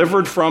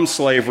 delivered from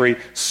slavery,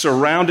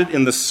 surrounded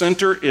in the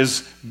center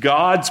is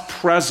God's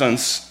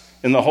presence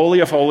in the Holy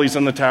of Holies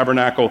in the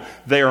tabernacle.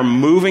 They are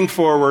moving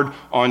forward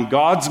on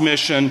God's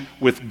mission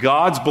with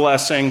God's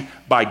blessing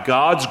by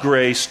God's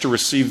grace to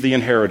receive the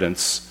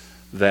inheritance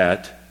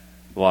that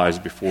lies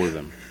before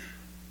them.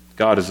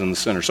 God is in the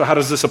center. So how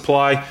does this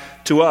apply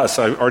to us?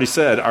 I already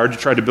said, I already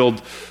tried to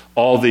build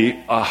all the,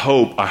 I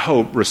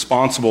hope,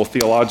 responsible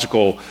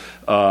theological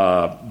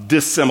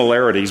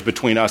dissimilarities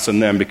between us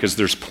and them, because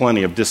there's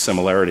plenty of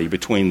dissimilarity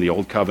between the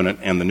Old Covenant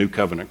and the New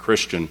Covenant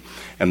Christian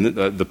and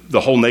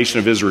the whole nation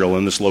of Israel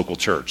in this local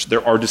church.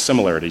 There are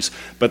dissimilarities,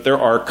 but there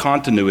are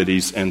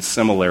continuities and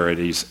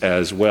similarities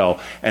as well.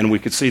 And we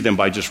could see them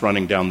by just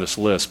running down this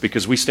list,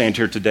 because we stand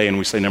here today and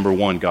we say, number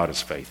one, God is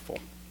faithful.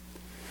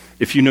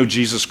 If you know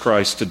Jesus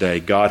Christ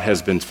today, God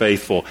has been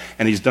faithful,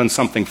 and he's done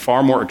something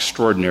far more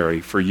extraordinary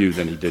for you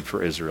than he did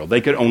for Israel. They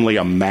could only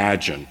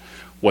imagine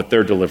what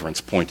their deliverance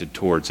pointed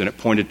towards, and it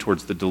pointed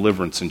towards the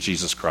deliverance in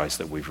Jesus Christ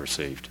that we've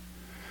received.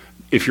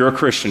 If you're a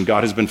Christian,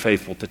 God has been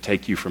faithful to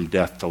take you from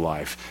death to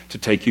life, to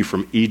take you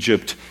from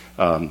Egypt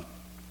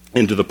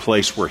into the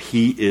place where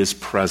he is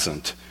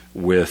present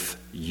with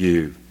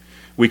you.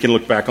 We can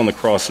look back on the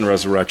cross and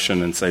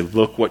resurrection and say,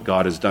 look what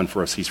God has done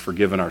for us. He's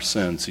forgiven our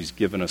sins. He's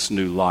given us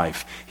new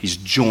life. He's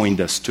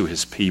joined us to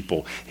his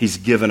people. He's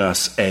given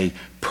us a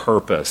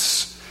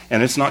purpose.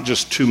 And it's not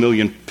just 2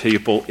 million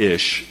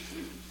people-ish.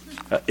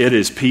 It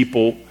is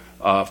people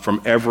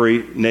from every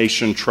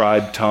nation,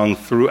 tribe, tongue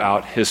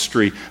throughout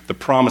history. The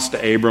promise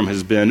to Abram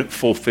has been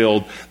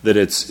fulfilled that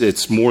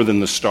it's more than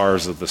the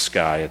stars of the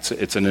sky.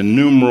 It's an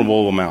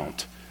innumerable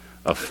amount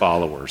of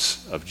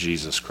followers of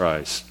Jesus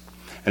Christ.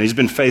 And he's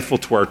been faithful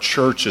to our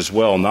church as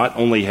well. Not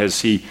only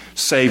has he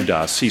saved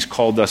us, he's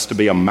called us to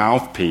be a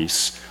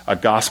mouthpiece, a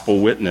gospel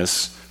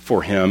witness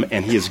for him,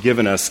 and he has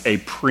given us a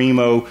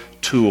primo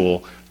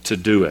tool to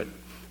do it.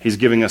 He's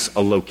giving us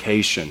a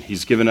location.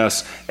 He's given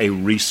us a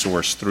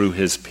resource through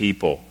his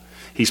people.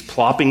 He's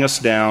plopping us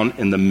down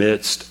in the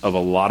midst of a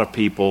lot of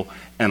people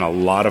and a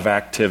lot of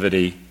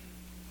activity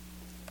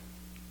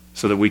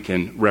so that we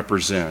can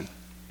represent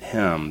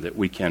him, that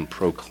we can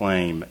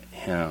proclaim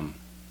him.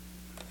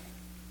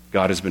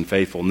 God has been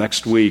faithful.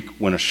 Next week,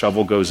 when a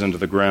shovel goes into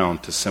the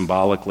ground to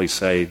symbolically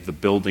say the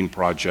building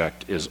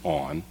project is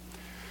on,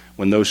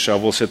 when those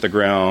shovels hit the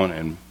ground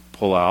and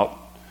pull out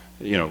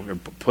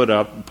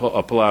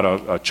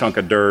a chunk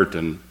of dirt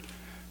and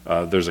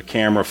there's a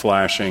camera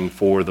flashing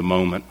for the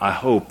moment, I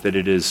hope that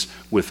it is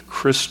with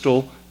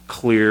crystal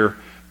clear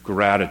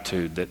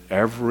gratitude that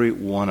every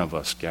one of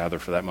us gather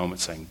for that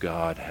moment saying,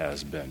 God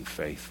has been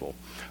faithful.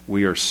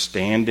 We are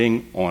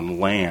standing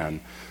on land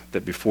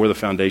that before the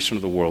foundation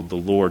of the world, the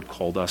Lord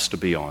called us to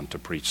be on to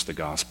preach the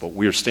gospel.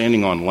 We are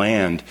standing on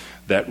land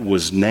that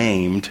was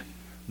named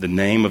the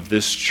name of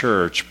this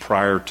church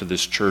prior to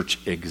this church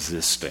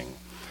existing,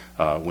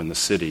 when the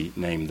city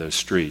named those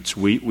streets.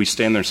 We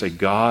stand there and say,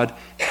 God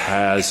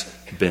has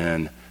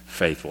been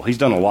faithful. He's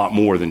done a lot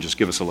more than just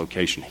give us a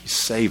location. He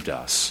saved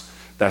us.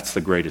 That's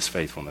the greatest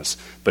faithfulness.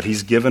 But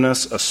he's given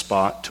us a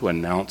spot to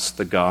announce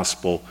the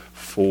gospel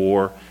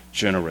for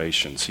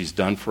generations. He's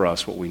done for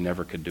us what we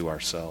never could do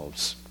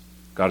ourselves.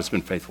 God has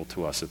been faithful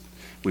to us.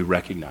 We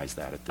recognize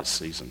that at this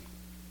season.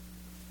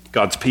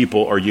 God's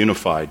people are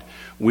unified.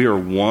 We are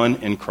one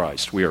in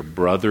Christ. We are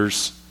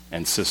brothers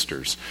and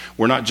sisters.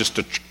 We're not just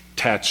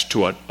attached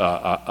to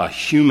a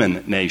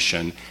human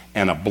nation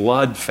and a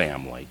blood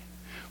family.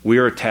 We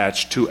are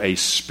attached to a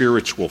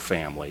spiritual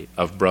family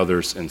of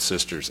brothers and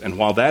sisters. And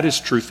while that is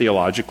true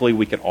theologically,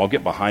 we could all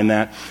get behind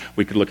that.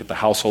 We could look at the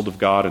household of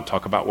God and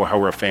talk about how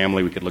we're a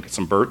family. We could look at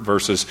some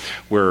verses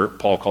where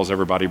Paul calls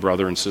everybody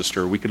brother and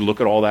sister. We could look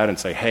at all that and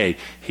say, hey,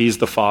 he's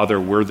the father,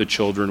 we're the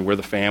children, we're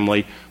the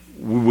family.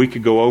 We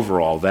could go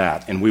over all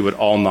that, and we would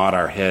all nod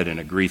our head and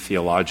agree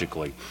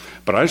theologically.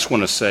 But I just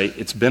want to say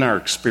it's been our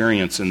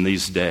experience in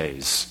these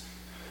days.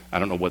 I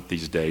don't know what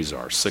these days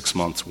are, 6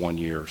 months, 1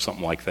 year,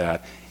 something like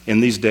that. In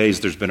these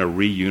days, there's been a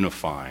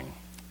reunifying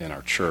in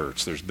our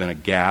church. There's been a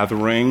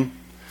gathering.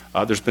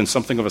 There's been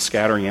something of a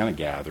scattering and a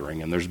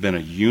gathering, and there's been a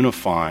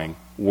unifying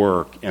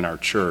work in our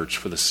church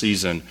for the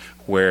season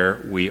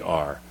where we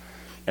are.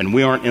 And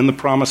we aren't in the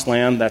promised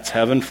land. That's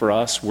heaven for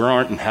us. We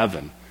aren't in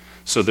heaven.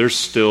 So there's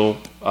still,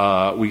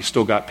 we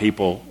still got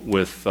people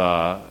with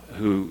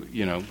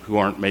who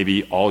aren't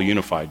maybe all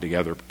unified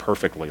together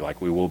perfectly like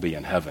we will be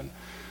in heaven,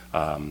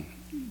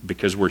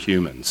 because we're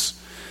humans.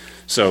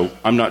 So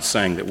I'm not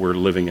saying that we're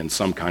living in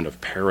some kind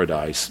of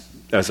paradise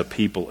as a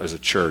people, as a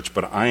church,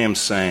 but I am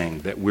saying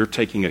that we're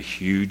taking a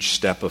huge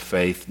step of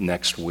faith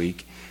next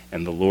week,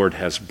 and the Lord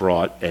has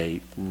brought a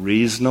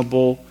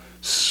reasonable,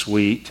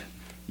 sweet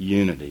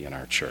unity in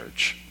our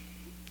church.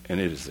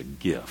 And it is a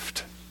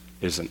gift.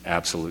 It is an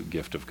absolute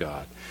gift of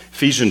God.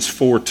 Ephesians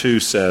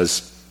 4:2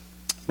 says,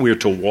 we are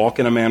to walk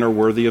in a manner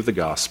worthy of the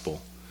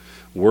gospel,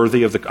 walk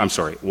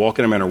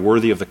in a manner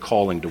worthy of the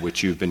calling to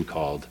which you've been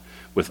called,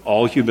 with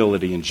all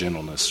humility and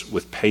gentleness,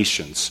 with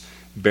patience,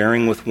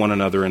 bearing with one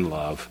another in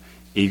love,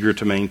 eager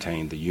to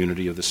maintain the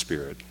unity of the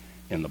Spirit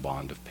in the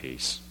bond of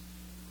peace.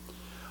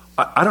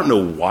 I don't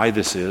know why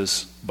this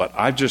is, but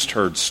I've just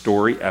heard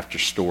story after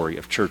story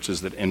of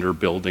churches that enter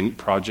building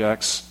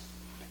projects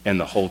and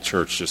the whole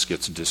church just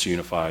gets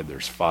disunified.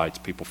 There's fights,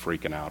 people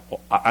freaking out.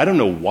 Well, I don't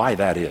know why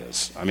that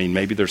is. I mean,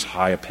 maybe there's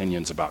high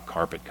opinions about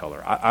carpet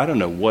color. I don't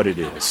know what it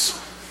is.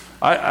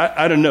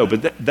 I don't know,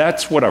 but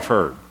that's what I've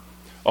heard.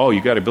 Oh,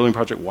 you got a building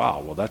project? Wow,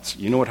 well,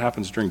 you know what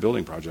happens during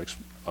building projects?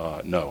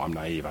 No, I'm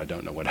naive. I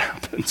don't know what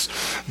happens.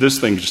 This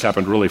thing just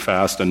happened really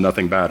fast and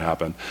nothing bad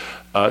happened.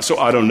 So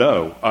I don't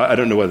know. I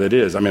don't know what that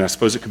is. I mean, I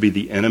suppose it could be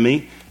the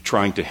enemy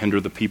trying to hinder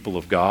the people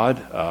of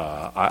God.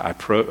 I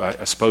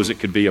suppose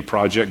it could be a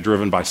project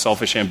driven by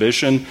selfish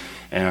ambition,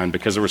 and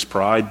because there was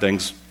pride,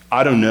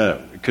 I don't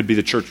know. It could be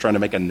the church trying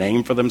to make a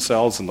name for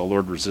themselves and the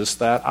Lord resists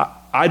that.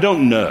 I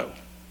don't know.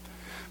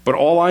 But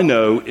all I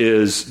know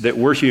is that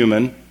we're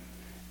human,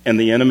 and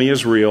the enemy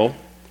is real,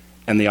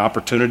 and the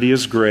opportunity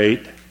is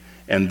great,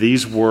 and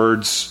these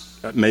words,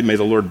 may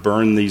the Lord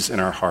burn these in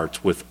our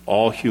hearts with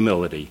all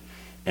humility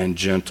and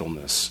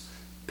gentleness,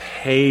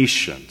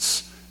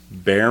 patience,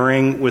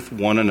 bearing with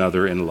one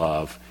another in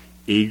love,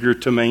 eager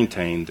to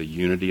maintain the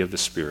unity of the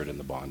Spirit in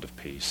the bond of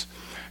peace.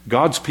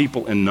 God's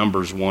people in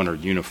Numbers 1 are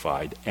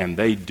unified, and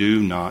they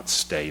do not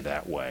stay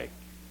that way.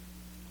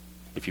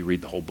 If you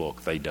read the whole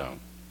book, they don't.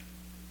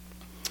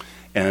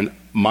 And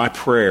my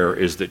prayer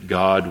is that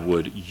God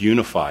would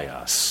unify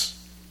us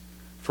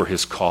for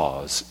his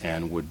cause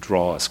and would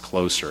draw us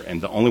closer.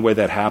 And the only way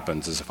that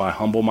happens is if I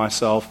humble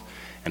myself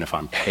and if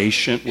I'm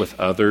patient with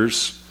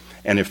others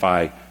and if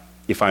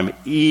I'm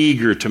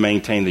eager to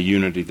maintain the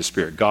unity of the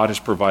Spirit. God has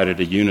provided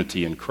a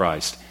unity in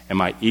Christ. Am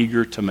I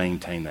eager to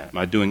maintain that? Am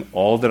I doing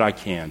all that I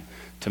can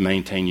to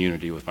maintain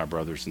unity with my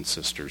brothers and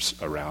sisters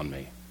around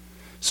me?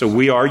 So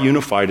we are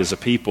unified as a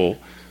people.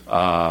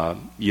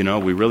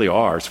 We really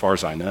are, as far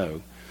as I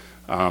know.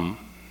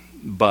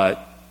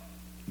 But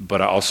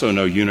I also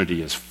know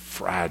unity is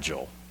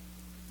fragile.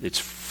 It's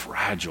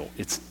fragile.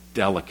 It's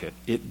delicate.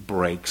 It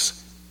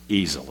breaks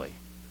easily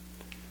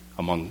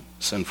among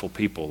sinful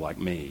people like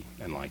me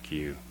and like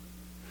you.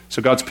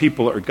 So God's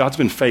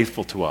been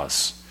faithful to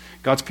us.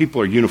 God's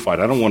people are unified.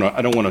 I don't want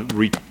to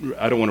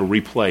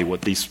replay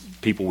what these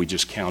people we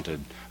just counted.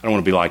 I don't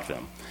want to be like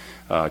them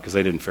because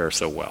they didn't fare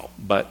so well.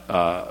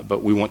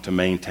 But we want to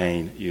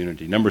maintain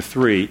unity. Number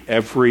 3,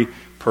 every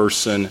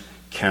person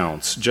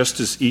counts. Just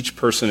as each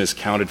person is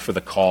counted for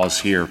the cause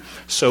here,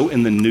 so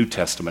in the New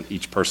Testament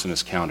each person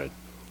is counted.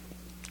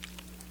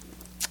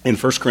 In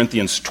 1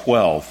 Corinthians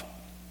 12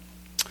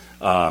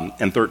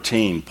 and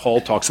 13,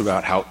 Paul talks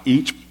about how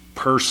each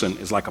person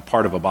is like a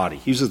part of a body.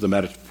 He uses the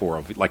metaphor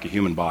of like a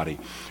human body. He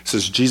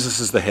says Jesus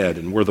is the head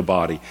and we're the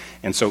body.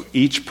 And so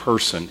each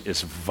person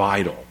is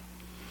vital.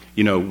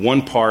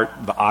 One part,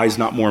 the eye's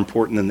not more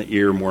important than the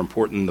ear, more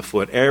important than the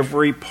foot.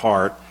 Every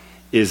part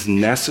is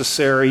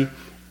necessary.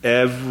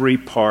 Every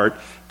part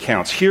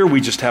counts. Here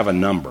we just have a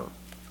number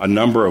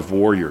of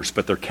warriors,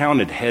 but they're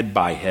counted head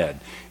by head.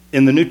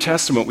 In the New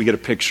Testament, we get a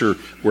picture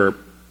where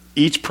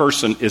each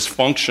person is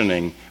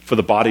functioning for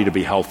the body to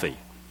be healthy.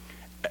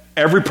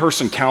 Every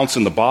person counts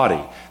in the body.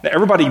 Now,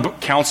 everybody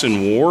counts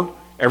in war.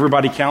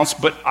 Everybody counts,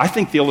 but I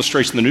think the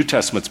illustration in the New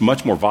Testament is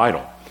much more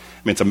vital.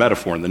 It's a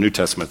metaphor in the New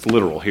Testament. It's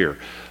literal here.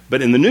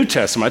 But in the New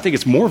Testament, I think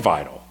it's more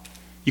vital.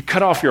 You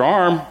cut off your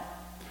arm,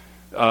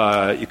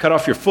 you cut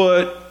off your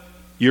foot,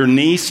 your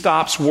knee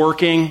stops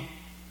working.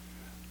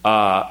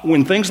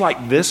 When things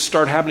like this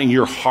start happening,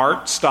 your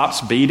heart stops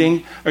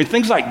beating.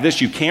 Things like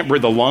this, you can't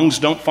breathe. The lungs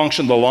don't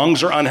function. The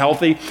lungs are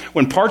unhealthy.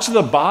 When parts of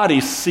the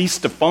body cease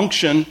to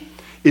function,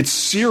 it's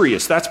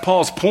serious. That's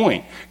Paul's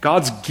point.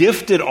 God's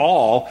gifted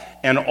all,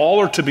 and all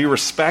are to be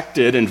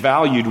respected and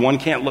valued. One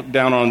can't look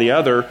down on the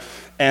other,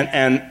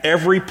 and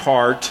every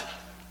part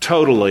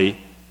totally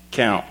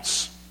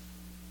counts.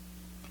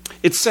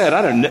 It's said,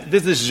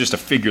 this is just a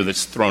figure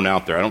that's thrown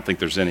out there. I don't think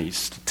there's any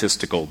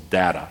statistical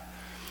data.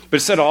 But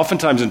it's said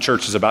oftentimes in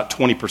churches about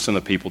 20%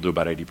 of people do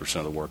about 80%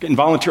 of the work. In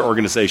volunteer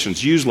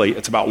organizations, usually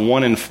it's about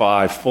 1 in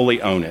 5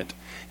 fully own it,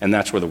 and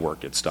that's where the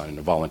work gets done in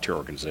a volunteer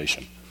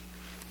organization,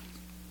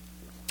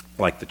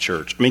 like the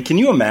church. Can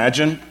you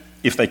imagine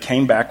if they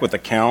came back with a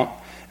count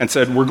and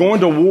said, we're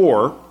going to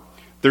war,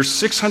 there's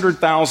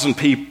 600,000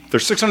 people,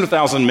 there's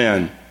 600,000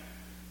 men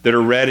that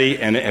are ready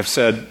and have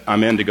said,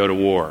 I'm in to go to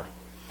war.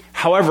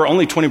 However,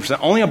 only 20%,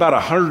 only about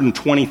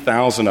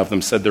 120,000 of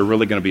them said they're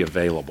really going to be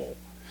available.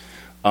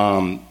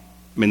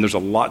 There's a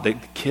lot. The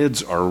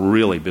kids are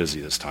really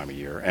busy this time of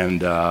year,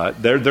 and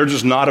they're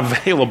just not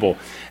available.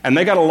 And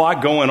they got a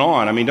lot going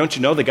on. Don't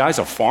you know the guy's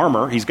a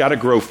farmer? He's got to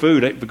grow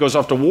food. If it goes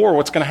off to war,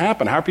 what's going to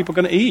happen? How are people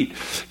going to eat?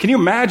 Can you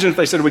imagine if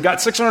they said, we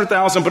got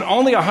 600,000, but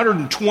only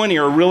 120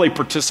 are really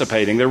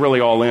participating. They're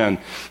really all in.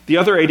 The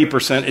other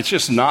 80%, it's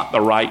just not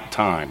the right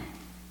time.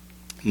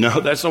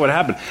 No, that's not what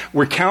happened.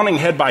 We're counting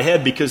head by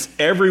head because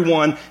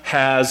everyone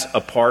has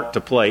a part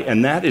to play.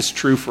 And that is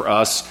true for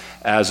us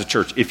as a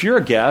church. If you're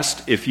a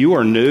guest, if you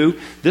are new,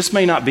 this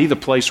may not be the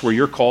place where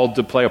you're called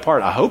to play a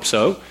part. I hope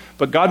so.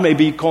 But God may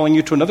be calling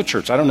you to another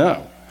church. I don't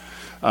know.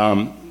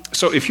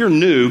 So if you're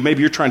new,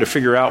 maybe you're trying to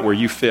figure out where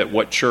you fit,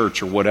 what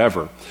church or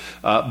whatever.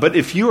 But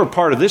if you are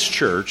part of this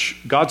church,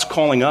 God's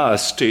calling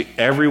us to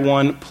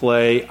everyone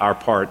play our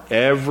part.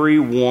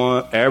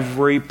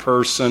 Every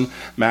person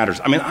matters.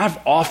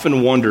 I've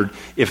often wondered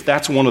if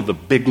that's one of the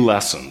big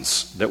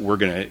lessons that we're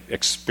going to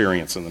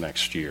experience in the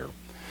next year.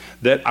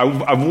 That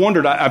I've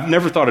wondered, I've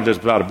never thought of it as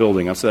about a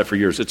building. I've said that for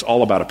years. It's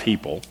all about a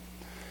people.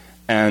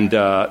 And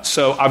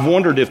so I've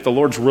wondered if the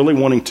Lord's really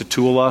wanting to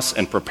tool us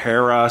and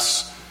prepare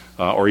us,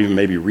 or even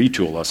maybe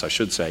retool us, I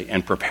should say,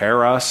 and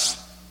prepare us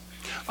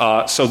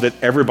so that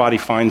everybody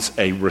finds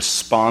a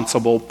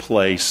responsible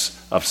place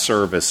of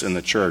service in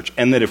the church.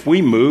 And that if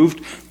we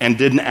moved and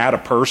didn't add a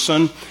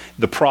person,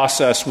 the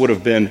process would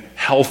have been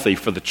healthy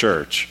for the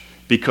church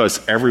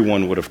because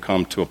everyone would have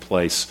come to a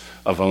place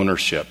of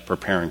ownership,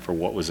 preparing for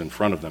what was in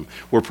front of them.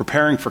 We're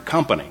preparing for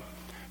company.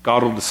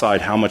 God will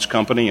decide how much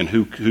company and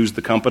who's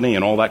the company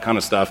and all that kind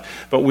of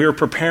stuff. But we're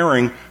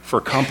preparing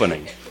for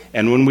company.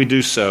 And when we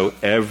do so,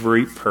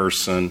 every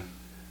person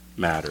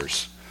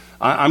matters.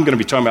 I'm going to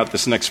be talking about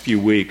this next few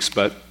weeks,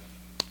 but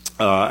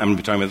I'm going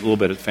to be talking about a little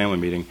bit at the family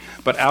meeting.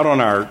 But out on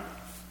our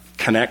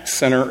Connect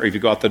Center, or if you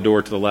go out the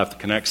door to the left, the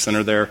Connect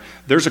Center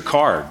there's a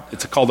card.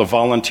 It's called a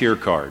volunteer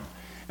card.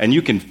 And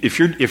you can, if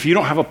you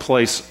don't have a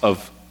place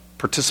of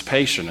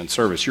participation and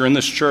service, you're in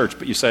this church,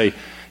 but you say,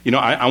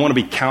 I want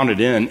to be counted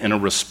in a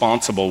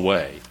responsible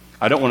way.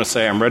 I don't want to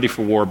say I'm ready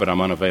for war, but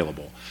I'm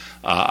unavailable.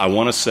 I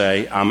want to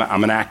say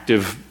I'm an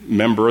active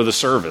member of the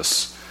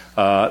service.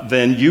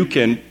 Then you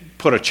can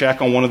put a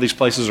check on one of these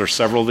places or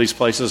several of these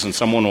places, and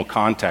someone will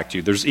contact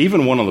you. There's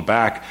even one on the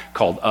back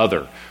called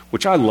Other,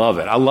 which I love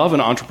it. I love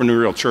an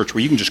entrepreneurial church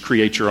where you can just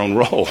create your own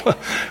role.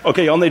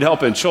 Okay, y'all need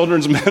help in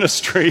children's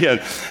ministry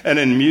and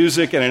in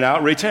music and in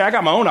outreach. Hey, I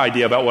got my own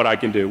idea about what I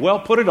can do. Well,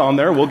 put it on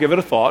there. We'll give it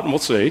a thought, and we'll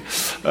see.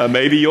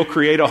 Maybe you'll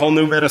create a whole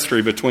new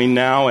ministry between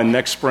now and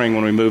next spring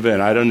when we move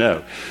in. I don't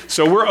know.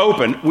 So we're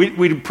open.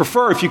 We'd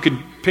prefer if you could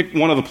pick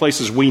one of the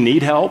places we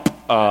need help,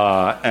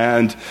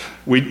 and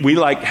we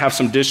have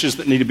some dishes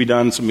that need to be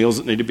done, some meals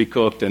that need to be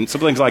cooked, and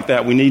some things like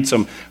that. We need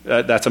some,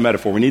 that's a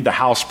metaphor. We need the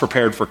house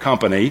prepared for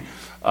company.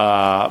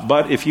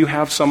 But if you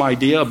have some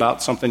idea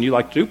about something you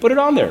like to do, put it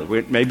on there.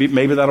 Maybe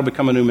that'll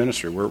become a new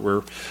ministry.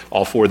 We're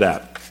all for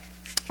that.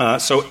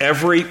 So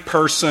every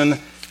person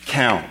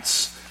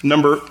counts.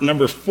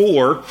 Number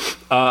 4,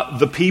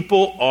 the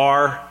people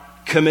are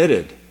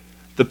committed.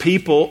 The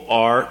people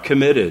are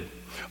committed.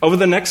 Over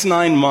the next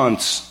 9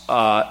 months,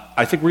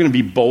 I think we're going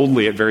to be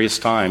boldly at various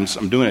times.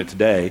 I'm doing it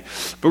today.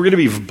 But we're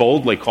going to be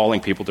boldly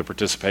calling people to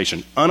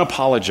participation,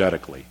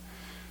 unapologetically.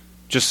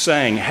 Just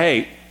saying,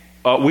 hey,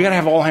 we got to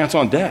have all hands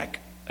on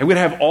deck. And we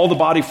got to have all the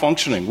body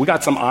functioning. We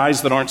got some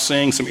eyes that aren't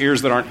seeing, some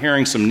ears that aren't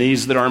hearing, some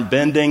knees that aren't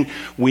bending.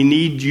 We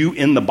need you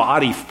in the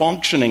body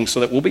functioning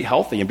so that we'll be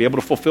healthy and be able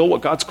to fulfill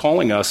what God's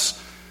calling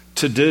us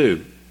to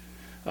do.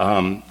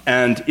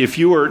 And if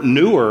you are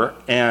newer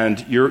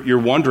and you're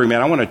wondering,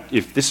 man,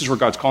 if this is where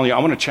God's calling you, I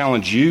want to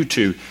challenge you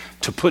to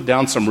put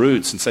down some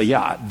roots and say,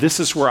 yeah, this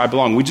is where I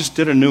belong. We just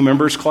did a new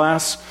members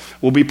class.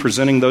 We'll be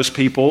presenting those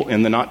people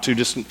in the not too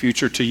distant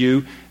future to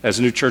you as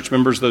new church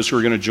members, those who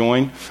are going to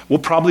join. We'll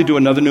probably do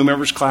another new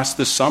members class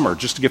this summer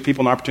just to give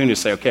people an opportunity to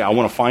say, okay, I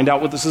want to find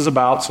out what this is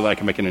about so that I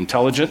can make an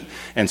intelligent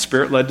and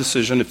spirit-led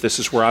decision if this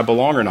is where I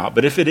belong or not.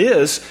 But if it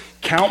is,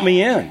 count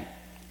me in.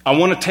 I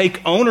want to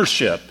take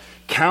ownership.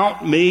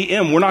 Count me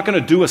in. We're not going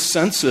to do a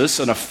census,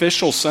 an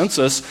official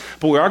census,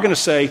 but we are going to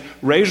say,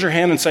 raise your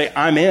hand and say,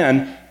 I'm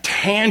in,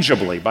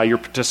 tangibly by your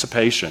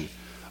participation.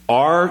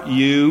 Are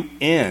you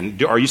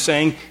in? Are you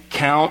saying,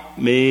 count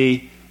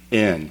me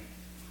in?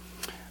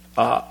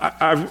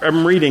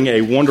 I'm reading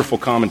a wonderful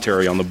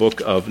commentary on the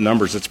book of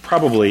Numbers. It's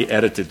probably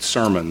edited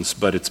sermons,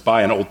 but it's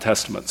by an Old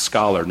Testament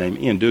scholar named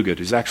Ian Duguid,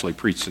 who's actually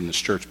preached in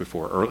this church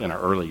before in our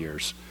early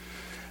years.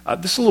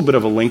 This is a little bit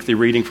of a lengthy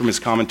reading from his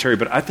commentary,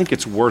 but I think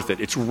it's worth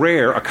it. It's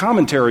rare. A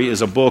commentary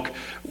is a book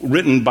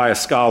written by a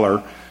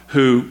scholar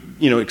who,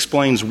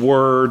 explains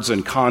words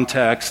and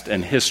context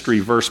and history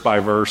verse by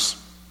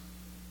verse.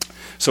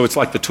 So it's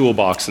like the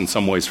toolbox in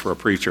some ways for a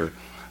preacher.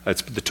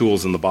 It's the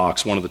tools in the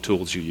box, one of the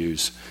tools you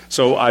use.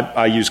 So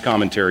I use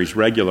commentaries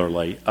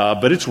regularly,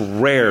 but it's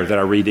rare that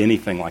I read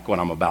anything like what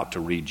I'm about to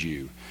read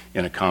you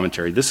in a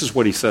commentary. This is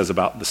what he says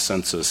about the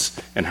census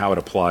and how it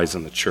applies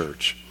in the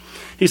church.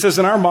 He says,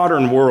 in our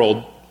modern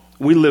world,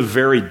 we live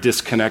very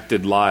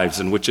disconnected lives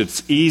in which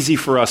it's easy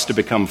for us to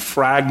become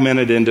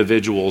fragmented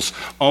individuals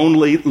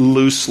only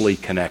loosely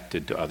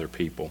connected to other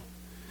people.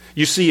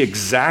 You see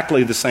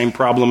exactly the same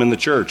problem in the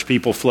church.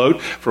 People float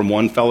from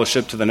one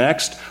fellowship to the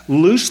next,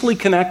 loosely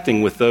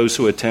connecting with those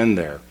who attend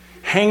there,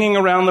 hanging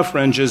around the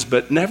fringes,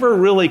 but never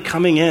really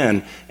coming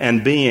in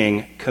and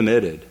being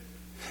committed.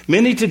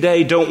 Many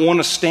today don't want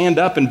to stand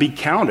up and be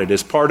counted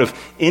as part of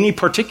any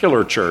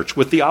particular church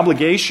with the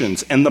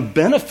obligations and the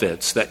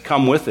benefits that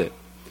come with it.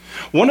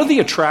 One of the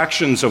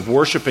attractions of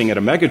worshiping at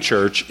a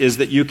megachurch is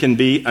that you can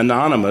be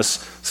anonymous,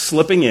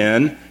 slipping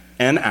in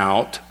and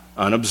out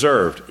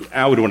unobserved.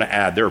 I would want to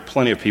add, there are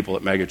plenty of people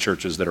at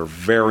megachurches that are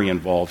very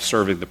involved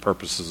serving the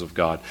purposes of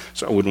God.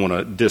 So I wouldn't want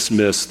to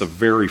dismiss the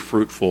very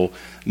fruitful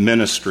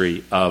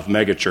ministry of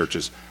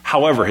megachurches.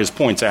 However, his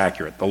point's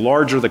accurate. The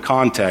larger the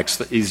context,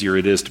 the easier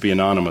it is to be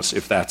anonymous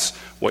if that's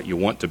what you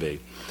want to be.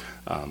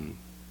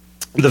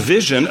 The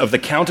vision of the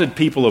counted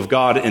people of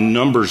God in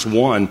Numbers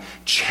 1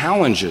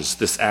 challenges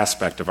this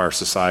aspect of our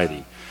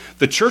society.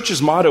 The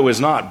church's motto is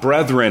not,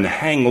 brethren,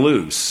 hang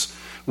loose.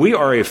 We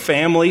are a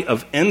family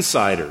of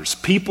insiders,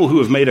 people who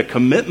have made a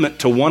commitment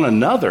to one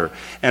another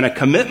and a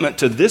commitment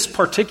to this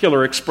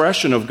particular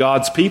expression of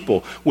God's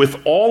people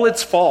with all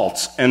its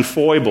faults and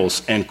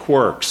foibles and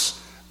quirks.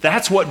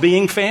 That's what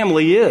being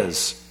family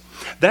is.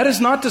 That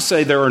is not to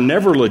say there are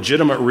never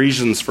legitimate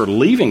reasons for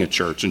leaving a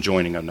church and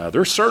joining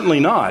another. Certainly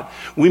not.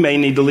 We may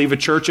need to leave a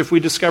church if we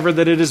discover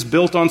that it is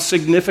built on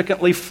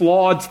significantly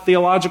flawed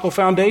theological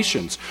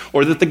foundations,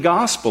 or that the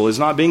gospel is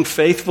not being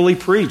faithfully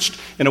preached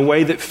in a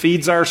way that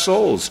feeds our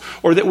souls,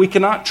 or that we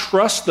cannot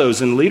trust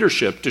those in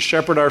leadership to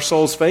shepherd our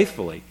souls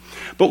faithfully.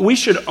 But we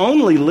should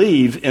only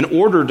leave in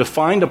order to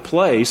find a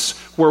place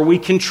where we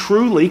can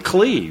truly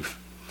cleave.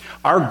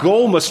 Our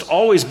goal must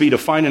always be to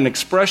find an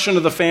expression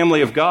of the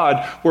family of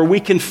God where we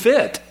can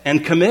fit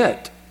and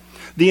commit.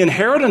 The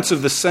inheritance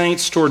of the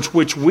saints towards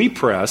which we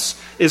press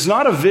is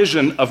not a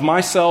vision of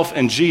myself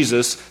and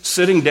Jesus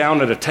sitting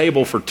down at a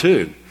table for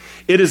two.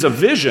 It is a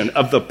vision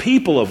of the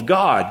people of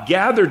God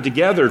gathered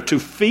together to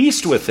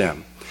feast with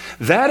Him.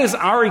 That is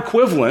our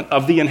equivalent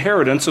of the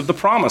inheritance of the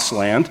promised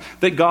land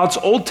that God's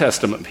Old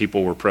Testament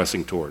people were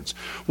pressing towards.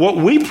 What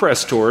we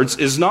press towards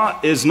is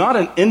not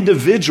an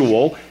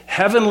individual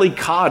heavenly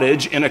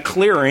cottage in a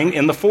clearing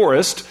in the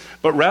forest,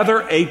 but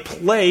rather a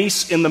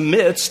place in the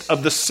midst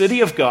of the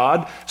city of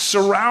God,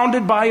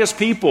 surrounded by His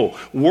people,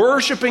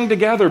 worshiping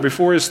together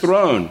before His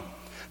throne.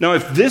 Now,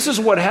 if this is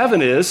what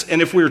heaven is,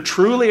 and if we're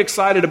truly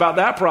excited about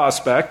that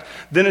prospect,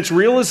 then its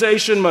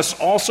realization must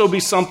also be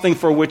something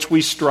for which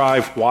we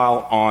strive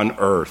while on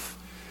earth.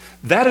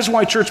 That is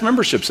why church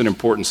membership is an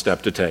important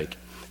step to take.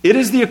 It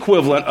is the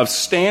equivalent of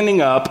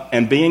standing up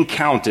and being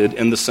counted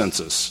in the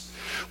census.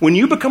 When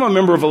you become a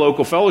member of a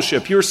local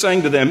fellowship, you're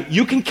saying to them,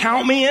 you can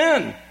count me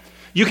in.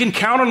 You can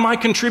count on my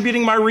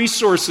contributing my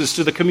resources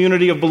to the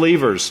community of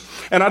believers.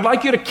 And I'd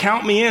like you to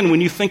count me in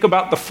when you think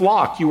about the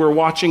flock you are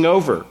watching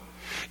over.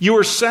 You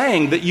are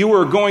saying that you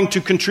are going to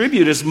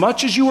contribute as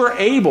much as you are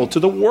able to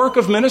the work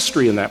of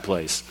ministry in that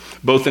place,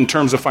 both in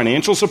terms of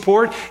financial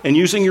support and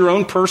using your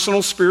own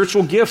personal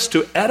spiritual gifts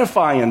to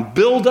edify and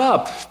build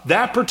up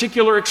that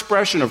particular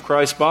expression of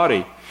Christ's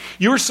body.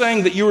 You are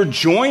saying that you are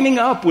joining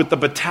up with the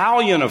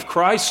battalion of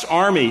Christ's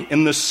army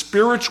in the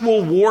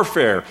spiritual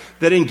warfare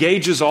that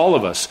engages all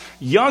of us,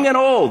 young and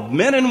old,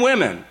 men and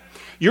women.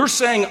 You're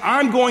saying,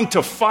 I'm going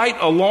to fight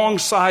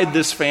alongside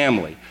this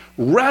family,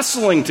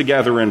 wrestling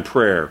together in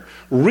prayer,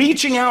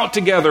 reaching out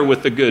together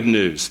with the good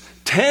news,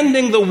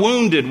 tending the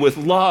wounded with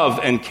love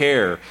and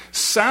care,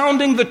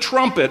 sounding the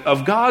trumpet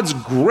of God's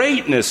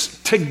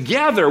greatness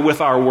together with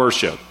our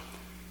worship.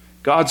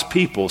 God's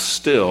people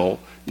still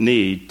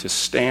need to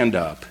stand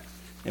up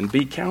and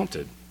be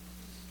counted.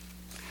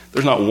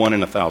 There's not 1 in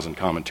 1,000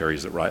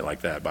 commentaries that write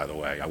like that, by the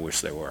way. I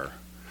wish there were.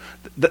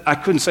 I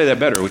couldn't say that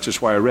better, which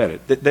is why I read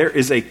it. That there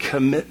is a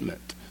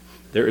commitment.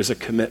 There is a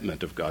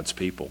commitment of God's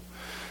people.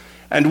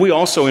 And we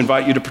also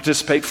invite you to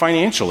participate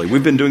financially.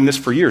 We've been doing this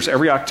for years.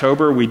 Every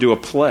October, we do a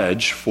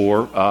pledge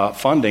for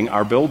funding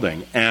our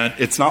building. And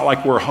it's not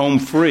like we're home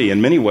free.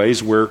 In many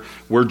ways, we're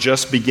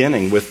just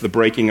beginning with the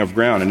breaking of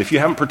ground. And if you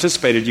haven't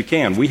participated, you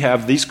can. We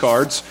have these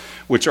cards,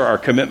 which are our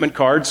commitment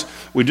cards.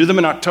 We do them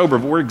in October,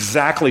 but we're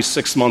exactly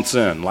 6 months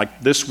in.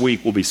 Like this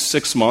week will be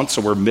 6 months,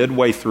 so we're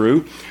midway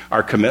through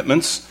our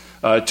commitments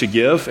to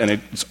give. And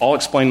it's all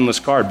explained on this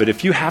card. But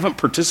if you haven't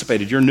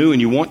participated, you're new and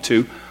you want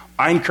to,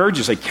 I encourage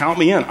you to say, count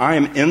me in. I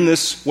am in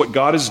this, what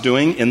God is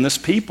doing in this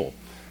people.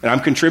 And I'm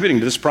contributing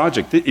to this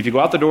project. If you go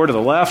out the door to the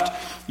left,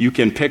 you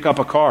can pick up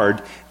a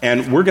card.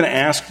 And we're going to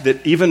ask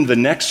that even the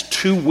next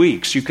 2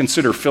 weeks, you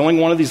consider filling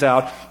one of these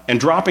out and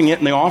dropping it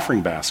in the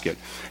offering basket.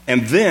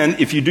 And then,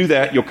 if you do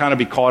that, you'll kind of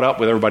be caught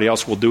up with everybody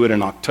else. We'll do it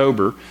in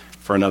October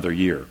for another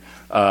year.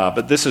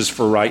 But this is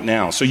for right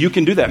now. So you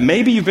can do that.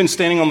 Maybe you've been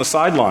standing on the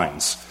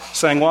sidelines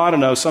saying, well, I don't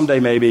know,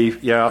 someday maybe.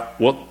 Yeah,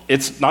 well,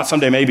 it's not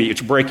someday maybe.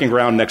 It's breaking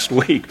ground next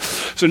week.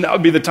 So now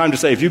would be the time to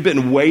say, if you've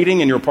been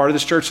waiting and you're a part of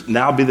this church,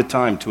 now would be the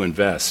time to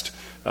invest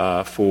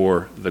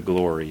for the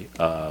glory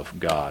of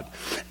God.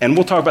 And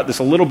we'll talk about this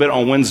a little bit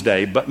on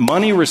Wednesday, but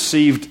money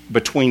received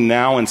between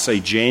now and,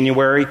 say,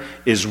 January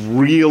is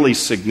really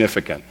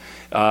significant.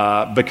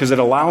 Because it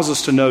allows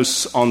us to know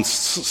on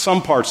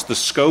some parts the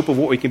scope of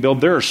what we can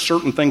build. There are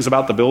certain things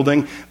about the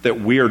building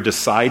that we are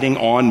deciding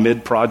on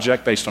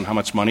mid-project based on how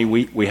much money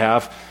we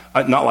have.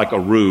 Not like a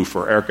roof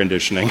or air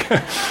conditioning.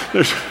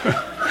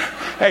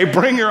 Hey,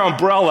 bring your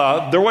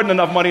umbrella. There wasn't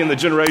enough money in the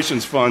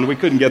Generations Fund. We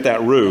couldn't get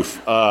that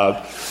roof.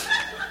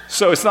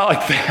 So it's not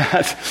like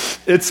that.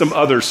 It's some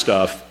other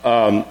stuff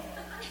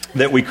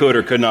that we could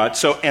or could not.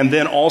 So, and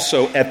then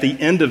also at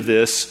the end of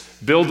this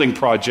building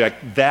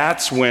project,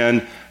 that's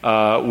when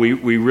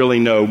we really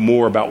know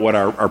more about what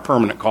our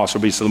permanent costs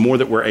will be. So the more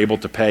that we're able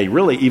to pay,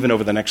 really even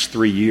over the next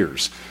 3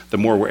 years, the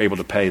more we're able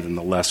to pay, then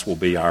the less will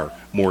be our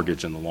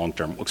mortgage in the long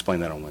term. We'll explain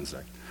that on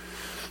Wednesday.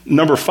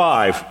 Number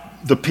 5,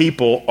 the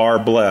people are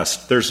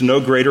blessed. There's no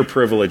greater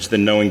privilege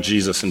than knowing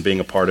Jesus and being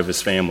a part of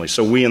His family.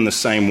 So we, in the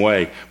same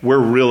way, we're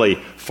really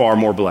far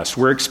more blessed.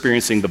 We're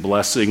experiencing the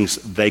blessings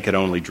they could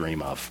only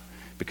dream of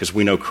because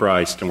we know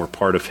Christ and we're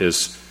part of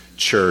His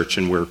church,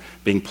 and we're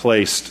being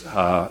placed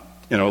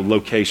in a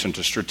location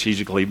to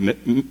strategically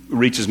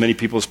reach as many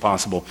people as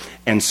possible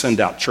and send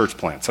out church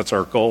plants. That's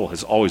our goal,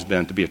 has always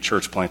been to be a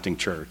church planting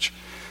church.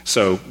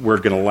 So we're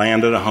going to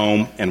land at a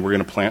home and we're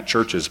going to plant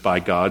churches by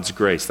God's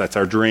grace. That's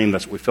our dream.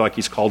 That's what we feel like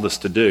He's called us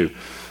to do,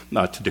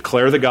 to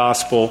declare the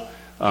gospel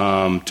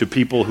to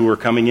people who are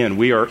coming in.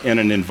 We are in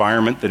an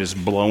environment that is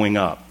blowing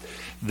up.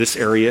 This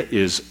area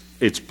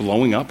it's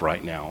blowing up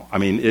right now. I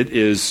mean, it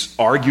is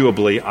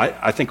arguably,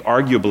 I think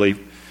arguably,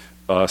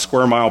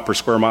 square mile per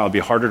square mile, it'd be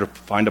harder to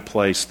find a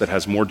place that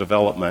has more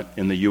development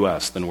in the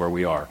U.S. than where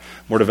we are.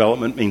 More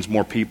development means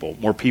more people.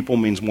 More people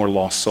means more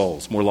lost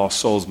souls. More lost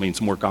souls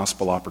means more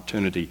gospel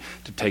opportunity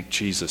to take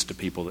Jesus to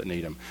people that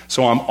need him.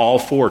 So I'm all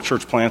for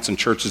church plants and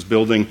churches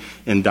building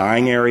in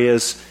dying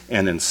areas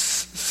and in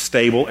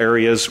stable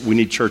areas. We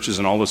need churches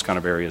in all those kind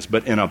of areas.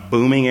 But in a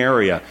booming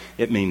area,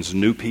 it means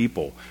new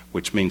people,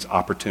 which means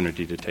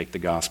opportunity to take the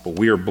gospel.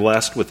 We are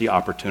blessed with the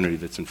opportunity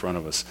that's in front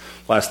of us.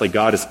 Lastly,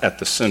 God is at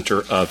the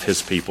center of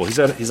his people. He's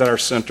at our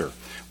center.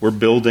 We're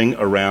building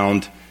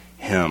around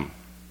him.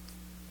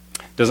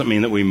 Doesn't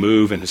mean that we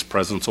move and his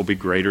presence will be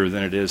greater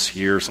than it is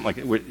here.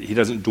 Something like he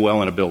doesn't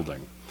dwell in a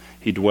building.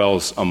 He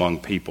dwells among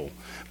people.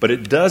 But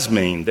it does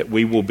mean that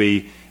we will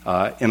be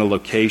in a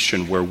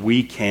location where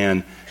we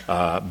can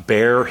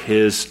bear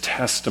his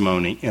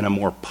testimony in a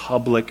more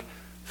public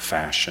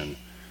fashion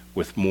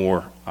with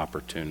more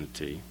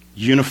opportunity.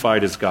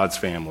 Unified as God's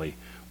family,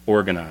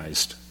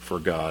 organized for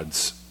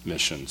God's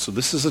mission. So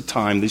this is a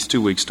time, these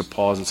 2 weeks, to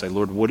pause and say,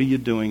 Lord, what are you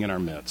doing in our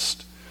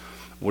midst?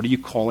 What are you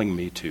calling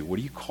me to? What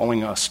are you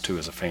calling us to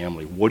as a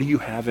family? What do you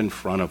have in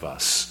front of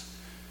us?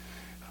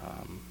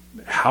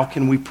 How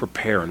can we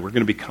prepare? And we're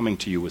going to be coming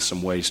to you with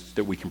some ways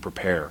that we can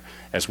prepare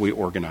as we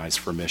organize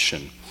for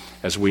mission,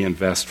 as we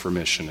invest for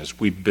mission, as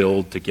we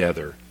build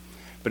together.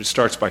 But it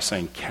starts by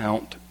saying,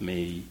 count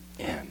me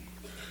in.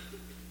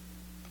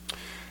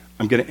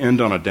 I'm going to end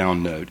on a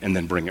down note and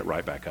then bring it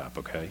right back up,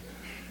 okay?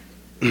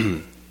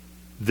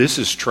 This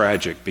is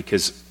tragic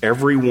because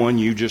everyone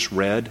you just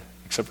read,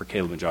 except for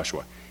Caleb and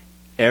Joshua,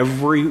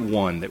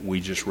 everyone that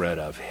we just read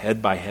of,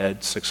 head by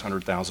head,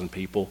 600,000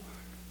 people,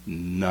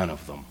 none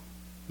of them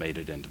made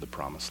it into the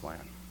promised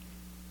land.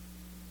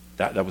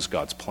 That was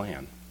God's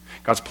plan.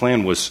 God's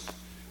plan was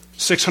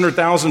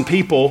 600,000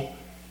 people,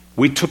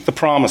 we took the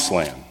promised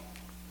land.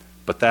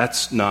 But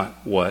that's not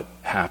what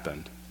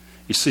happened.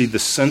 You see, the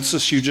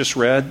census you just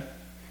read,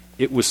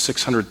 it was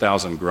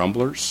 600,000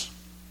 grumblers,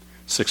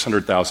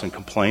 600,000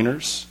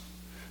 complainers,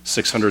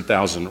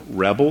 600,000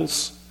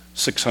 rebels,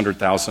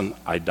 600,000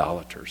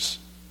 idolaters.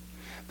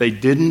 They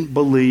didn't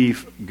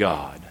believe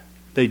God.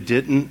 They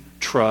didn't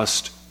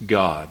trust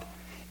God.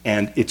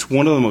 And it's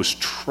one of the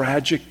most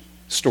tragic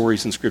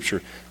stories in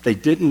Scripture. They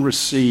didn't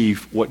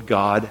receive what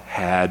God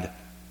had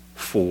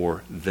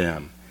for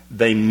them.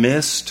 They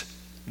missed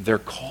their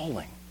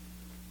calling.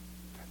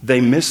 They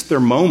missed their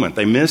moment.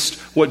 They missed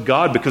what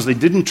God, because they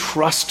didn't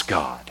trust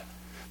God.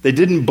 They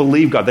didn't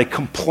believe God. They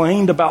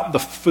complained about the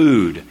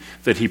food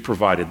that he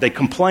provided. They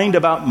complained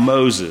about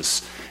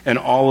Moses and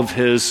all of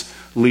his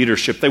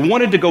leadership. They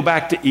wanted to go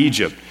back to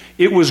Egypt.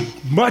 It was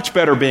much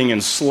better being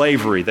in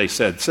slavery, they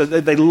said. So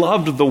they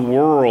loved the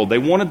world. They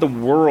wanted the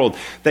world.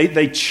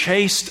 They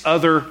chased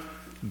other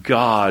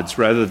gods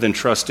rather than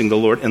trusting the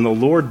Lord. And the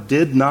Lord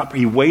did not.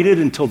 He waited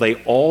until they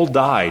all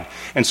died.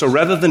 And so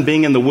rather than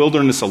being in the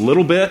wilderness a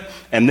little bit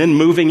and then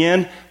moving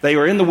in, they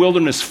were in the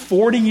wilderness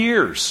 40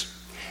 years.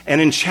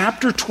 And in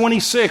chapter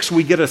 26,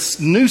 we get a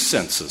new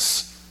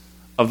census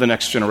of the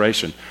next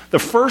generation. The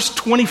first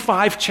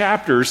 25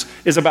 chapters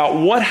is about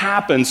what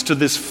happens to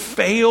this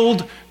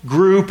failed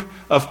group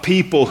of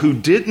people who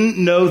didn't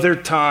know their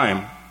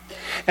time.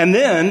 And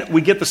then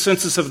we get the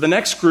census of the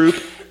next group,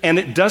 and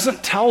it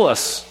doesn't tell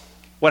us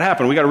what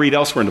happened. We got to read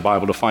elsewhere in the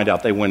Bible to find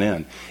out they went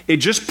in. It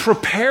just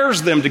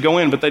prepares them to go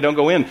in, but they don't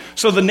go in.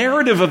 So the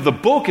narrative of the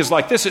book is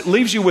like this. It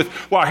leaves you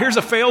with, wow, here's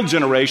a failed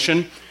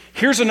generation.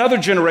 Here's another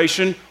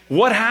generation.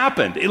 What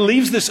happened? It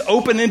leaves this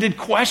open-ended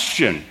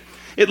question.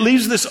 It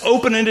leaves this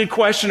open-ended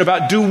question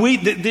about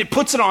it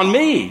puts it on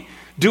me.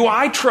 Do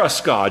I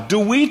trust God? Do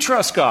we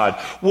trust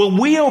God? Will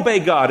we obey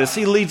God as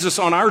he leads us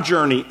on our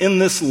journey in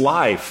this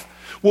life?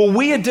 Will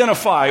we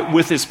identify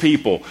with his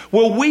people?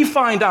 Will we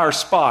find our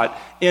spot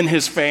in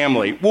his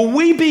family? Will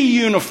we be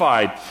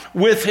unified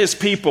with his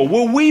people?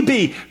 Will we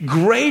be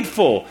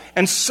grateful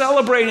and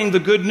celebrating the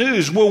good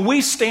news? Will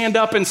we stand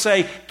up and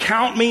say,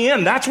 count me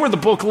in? That's where the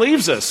book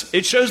leaves us.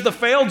 It shows the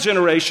failed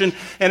generation,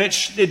 and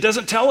it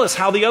doesn't tell us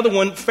how the other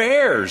one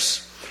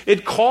fares.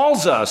 It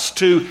calls us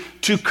to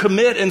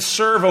commit and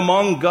serve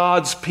among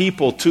God's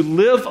people, to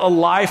live a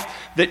life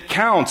that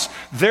counts.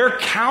 They're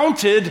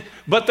counted,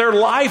 but their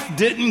life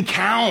didn't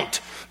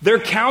count. They're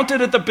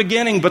counted at the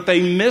beginning, but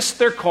they missed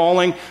their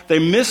calling. They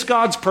missed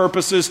God's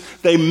purposes.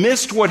 They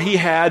missed what he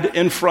had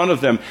in front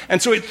of them.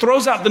 And so it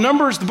throws out the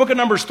book of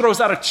Numbers throws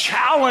out a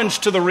challenge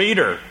to the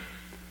reader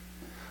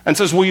and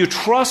says, will you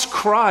trust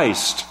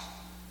Christ,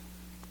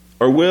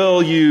 or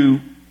will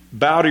you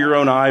bow to your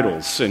own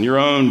idols and your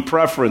own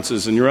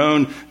preferences and your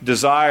own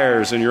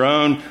desires and your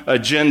own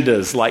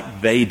agendas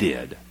like they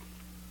did?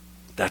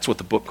 That's what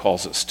the book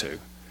calls us to.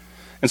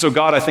 And so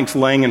God, I think, is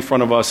laying in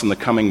front of us in the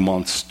coming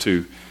months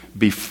to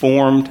be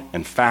formed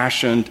and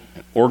fashioned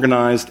and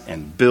organized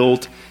and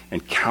built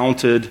and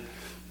counted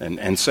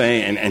and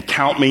saying, and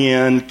count me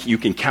in. You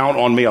can count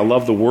on me. I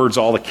love the words,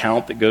 all the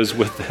count that goes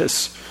with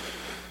this.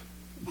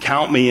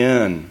 Count me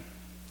in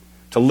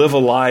to live a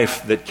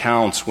life that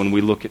counts when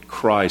we look at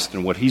Christ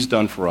and what he's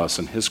done for us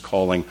and his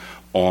calling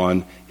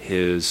on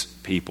his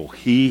people.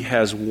 He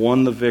has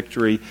won the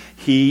victory.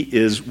 He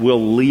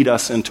will lead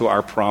us into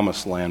our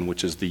promised land,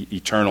 which is the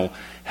eternal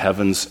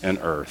heavens and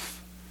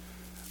earth.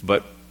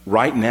 But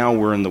right now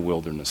we're in the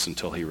wilderness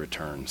until he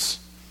returns.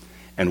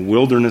 And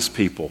wilderness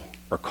people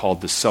are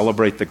called to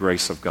celebrate the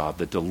grace of God,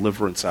 the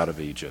deliverance out of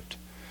Egypt,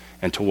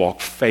 and to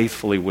walk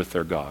faithfully with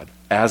their God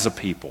as a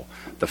people,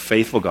 the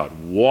faithful God,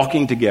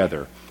 walking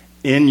together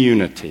in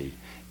unity,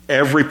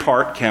 every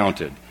part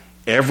counted,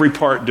 every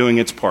part doing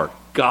its part,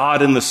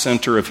 God in the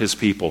center of his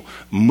people,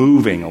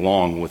 moving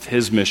along with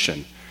his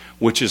mission,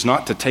 which is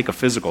not to take a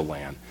physical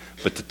land,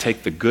 but to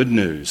take the good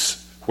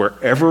news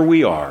wherever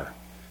we are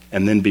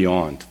and then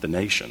beyond to the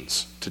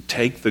nations, to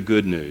take the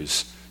good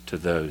news to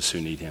those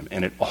who need him.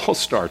 And it all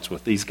starts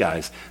with these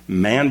guys,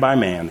 man by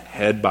man,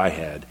 head by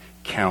head,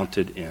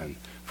 counted in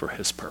for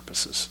his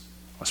purposes.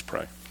 Let's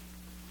pray.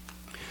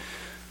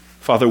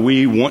 Father,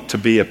 we want to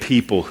be a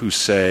people who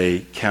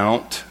say,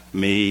 count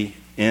me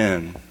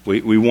in.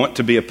 We want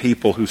to be a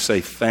people who say,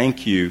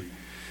 thank you,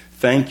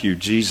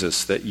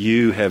 Jesus, that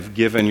you have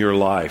given your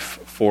life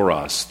for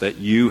us, that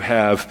you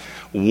have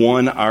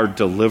won our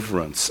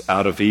deliverance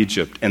out of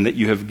Egypt, and that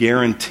you have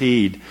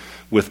guaranteed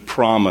with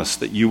promise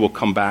that you will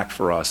come back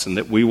for us and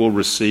that we will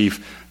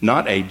receive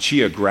not a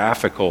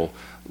geographical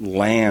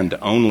land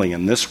only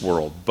in this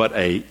world, but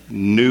a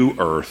new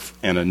earth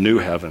and a new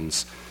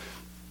heavens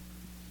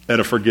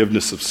and a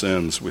forgiveness of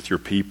sins with your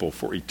people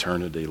for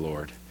eternity,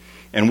 Lord.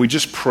 And we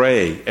just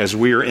pray as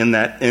we are in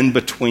that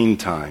in-between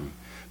time,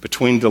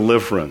 between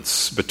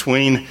deliverance,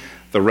 between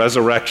the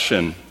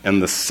resurrection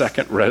and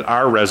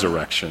our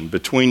resurrection,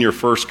 between your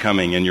first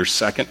coming and your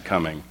second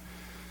coming,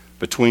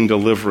 between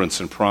deliverance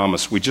and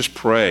promise, we just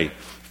pray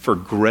for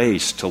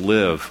grace to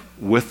live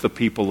with the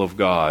people of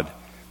God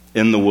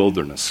in the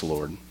wilderness,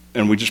 Lord.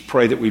 And we just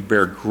pray that we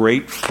bear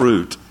great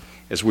fruit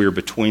as we are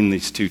between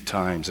these two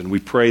times. And we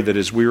pray that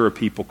as we are a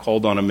people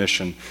called on a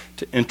mission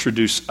to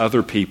introduce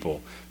other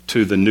people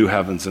to the new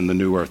heavens and the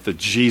new earth, the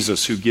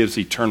Jesus who gives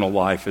eternal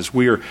life, as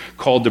we are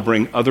called to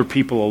bring other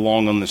people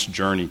along on this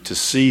journey, to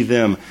see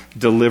them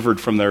delivered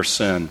from their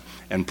sin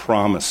and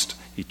promised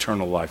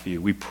eternal life for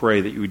you. We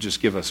pray that you would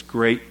just give us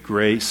great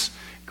grace,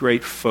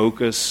 great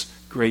focus,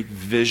 great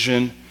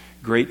vision,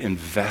 great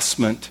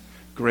investment,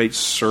 great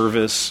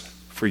service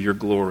for your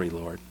glory,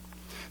 Lord.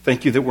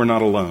 Thank you that we're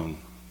not alone.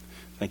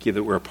 Thank you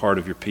that we're a part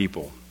of your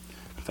people.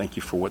 Thank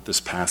you for what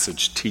this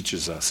passage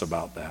teaches us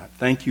about that.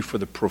 Thank you for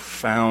the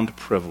profound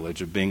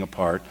privilege of being a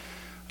part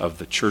of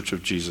the Church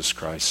of Jesus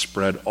Christ,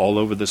 spread all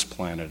over this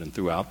planet and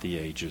throughout the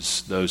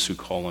ages, those who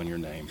call on your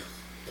name.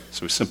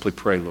 So we simply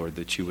pray, Lord,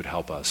 that you would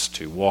help us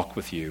to walk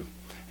with you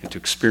and to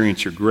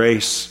experience your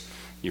grace,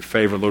 your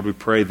favor. Lord, we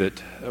pray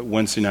that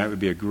Wednesday night would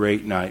be a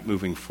great night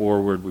moving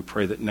forward. We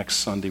pray that next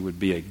Sunday would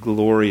be a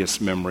glorious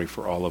memory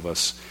for all of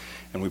us.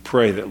 And we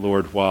pray that,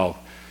 Lord, while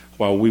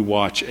we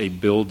watch a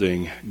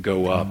building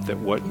go up, that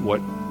what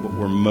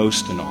we're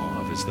most in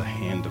awe of is the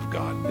hand of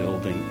God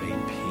building a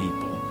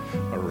people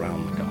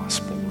around the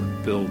gospel.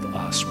 Lord, build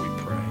us, we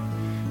pray.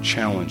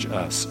 Challenge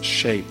us,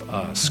 shape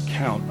us,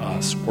 count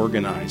us,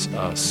 organize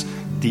us,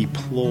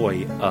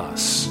 deploy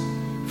us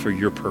for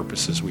your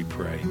purposes, we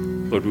pray.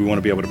 Lord, we want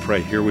to be able to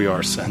pray, here we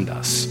are, send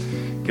us.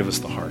 Give us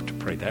the heart to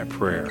pray that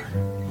prayer.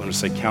 We want to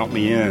say, count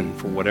me in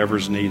for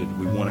whatever's needed.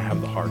 We want to have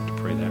the heart to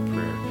pray that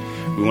prayer.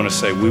 We want to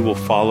say, we will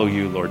follow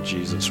you, Lord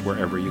Jesus,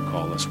 wherever you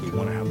call us. We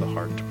want to have the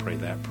heart to pray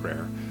that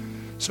prayer.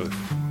 So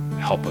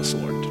help us,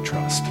 Lord, to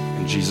trust.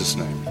 In Jesus'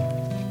 name,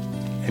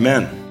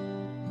 amen.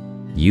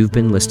 You've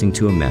been listening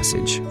to a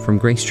message from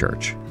Grace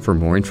Church. For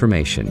more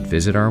information,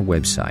 visit our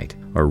website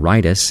or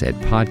write us at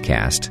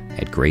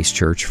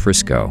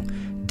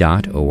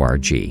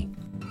podcast@gracechurchfrisco.org.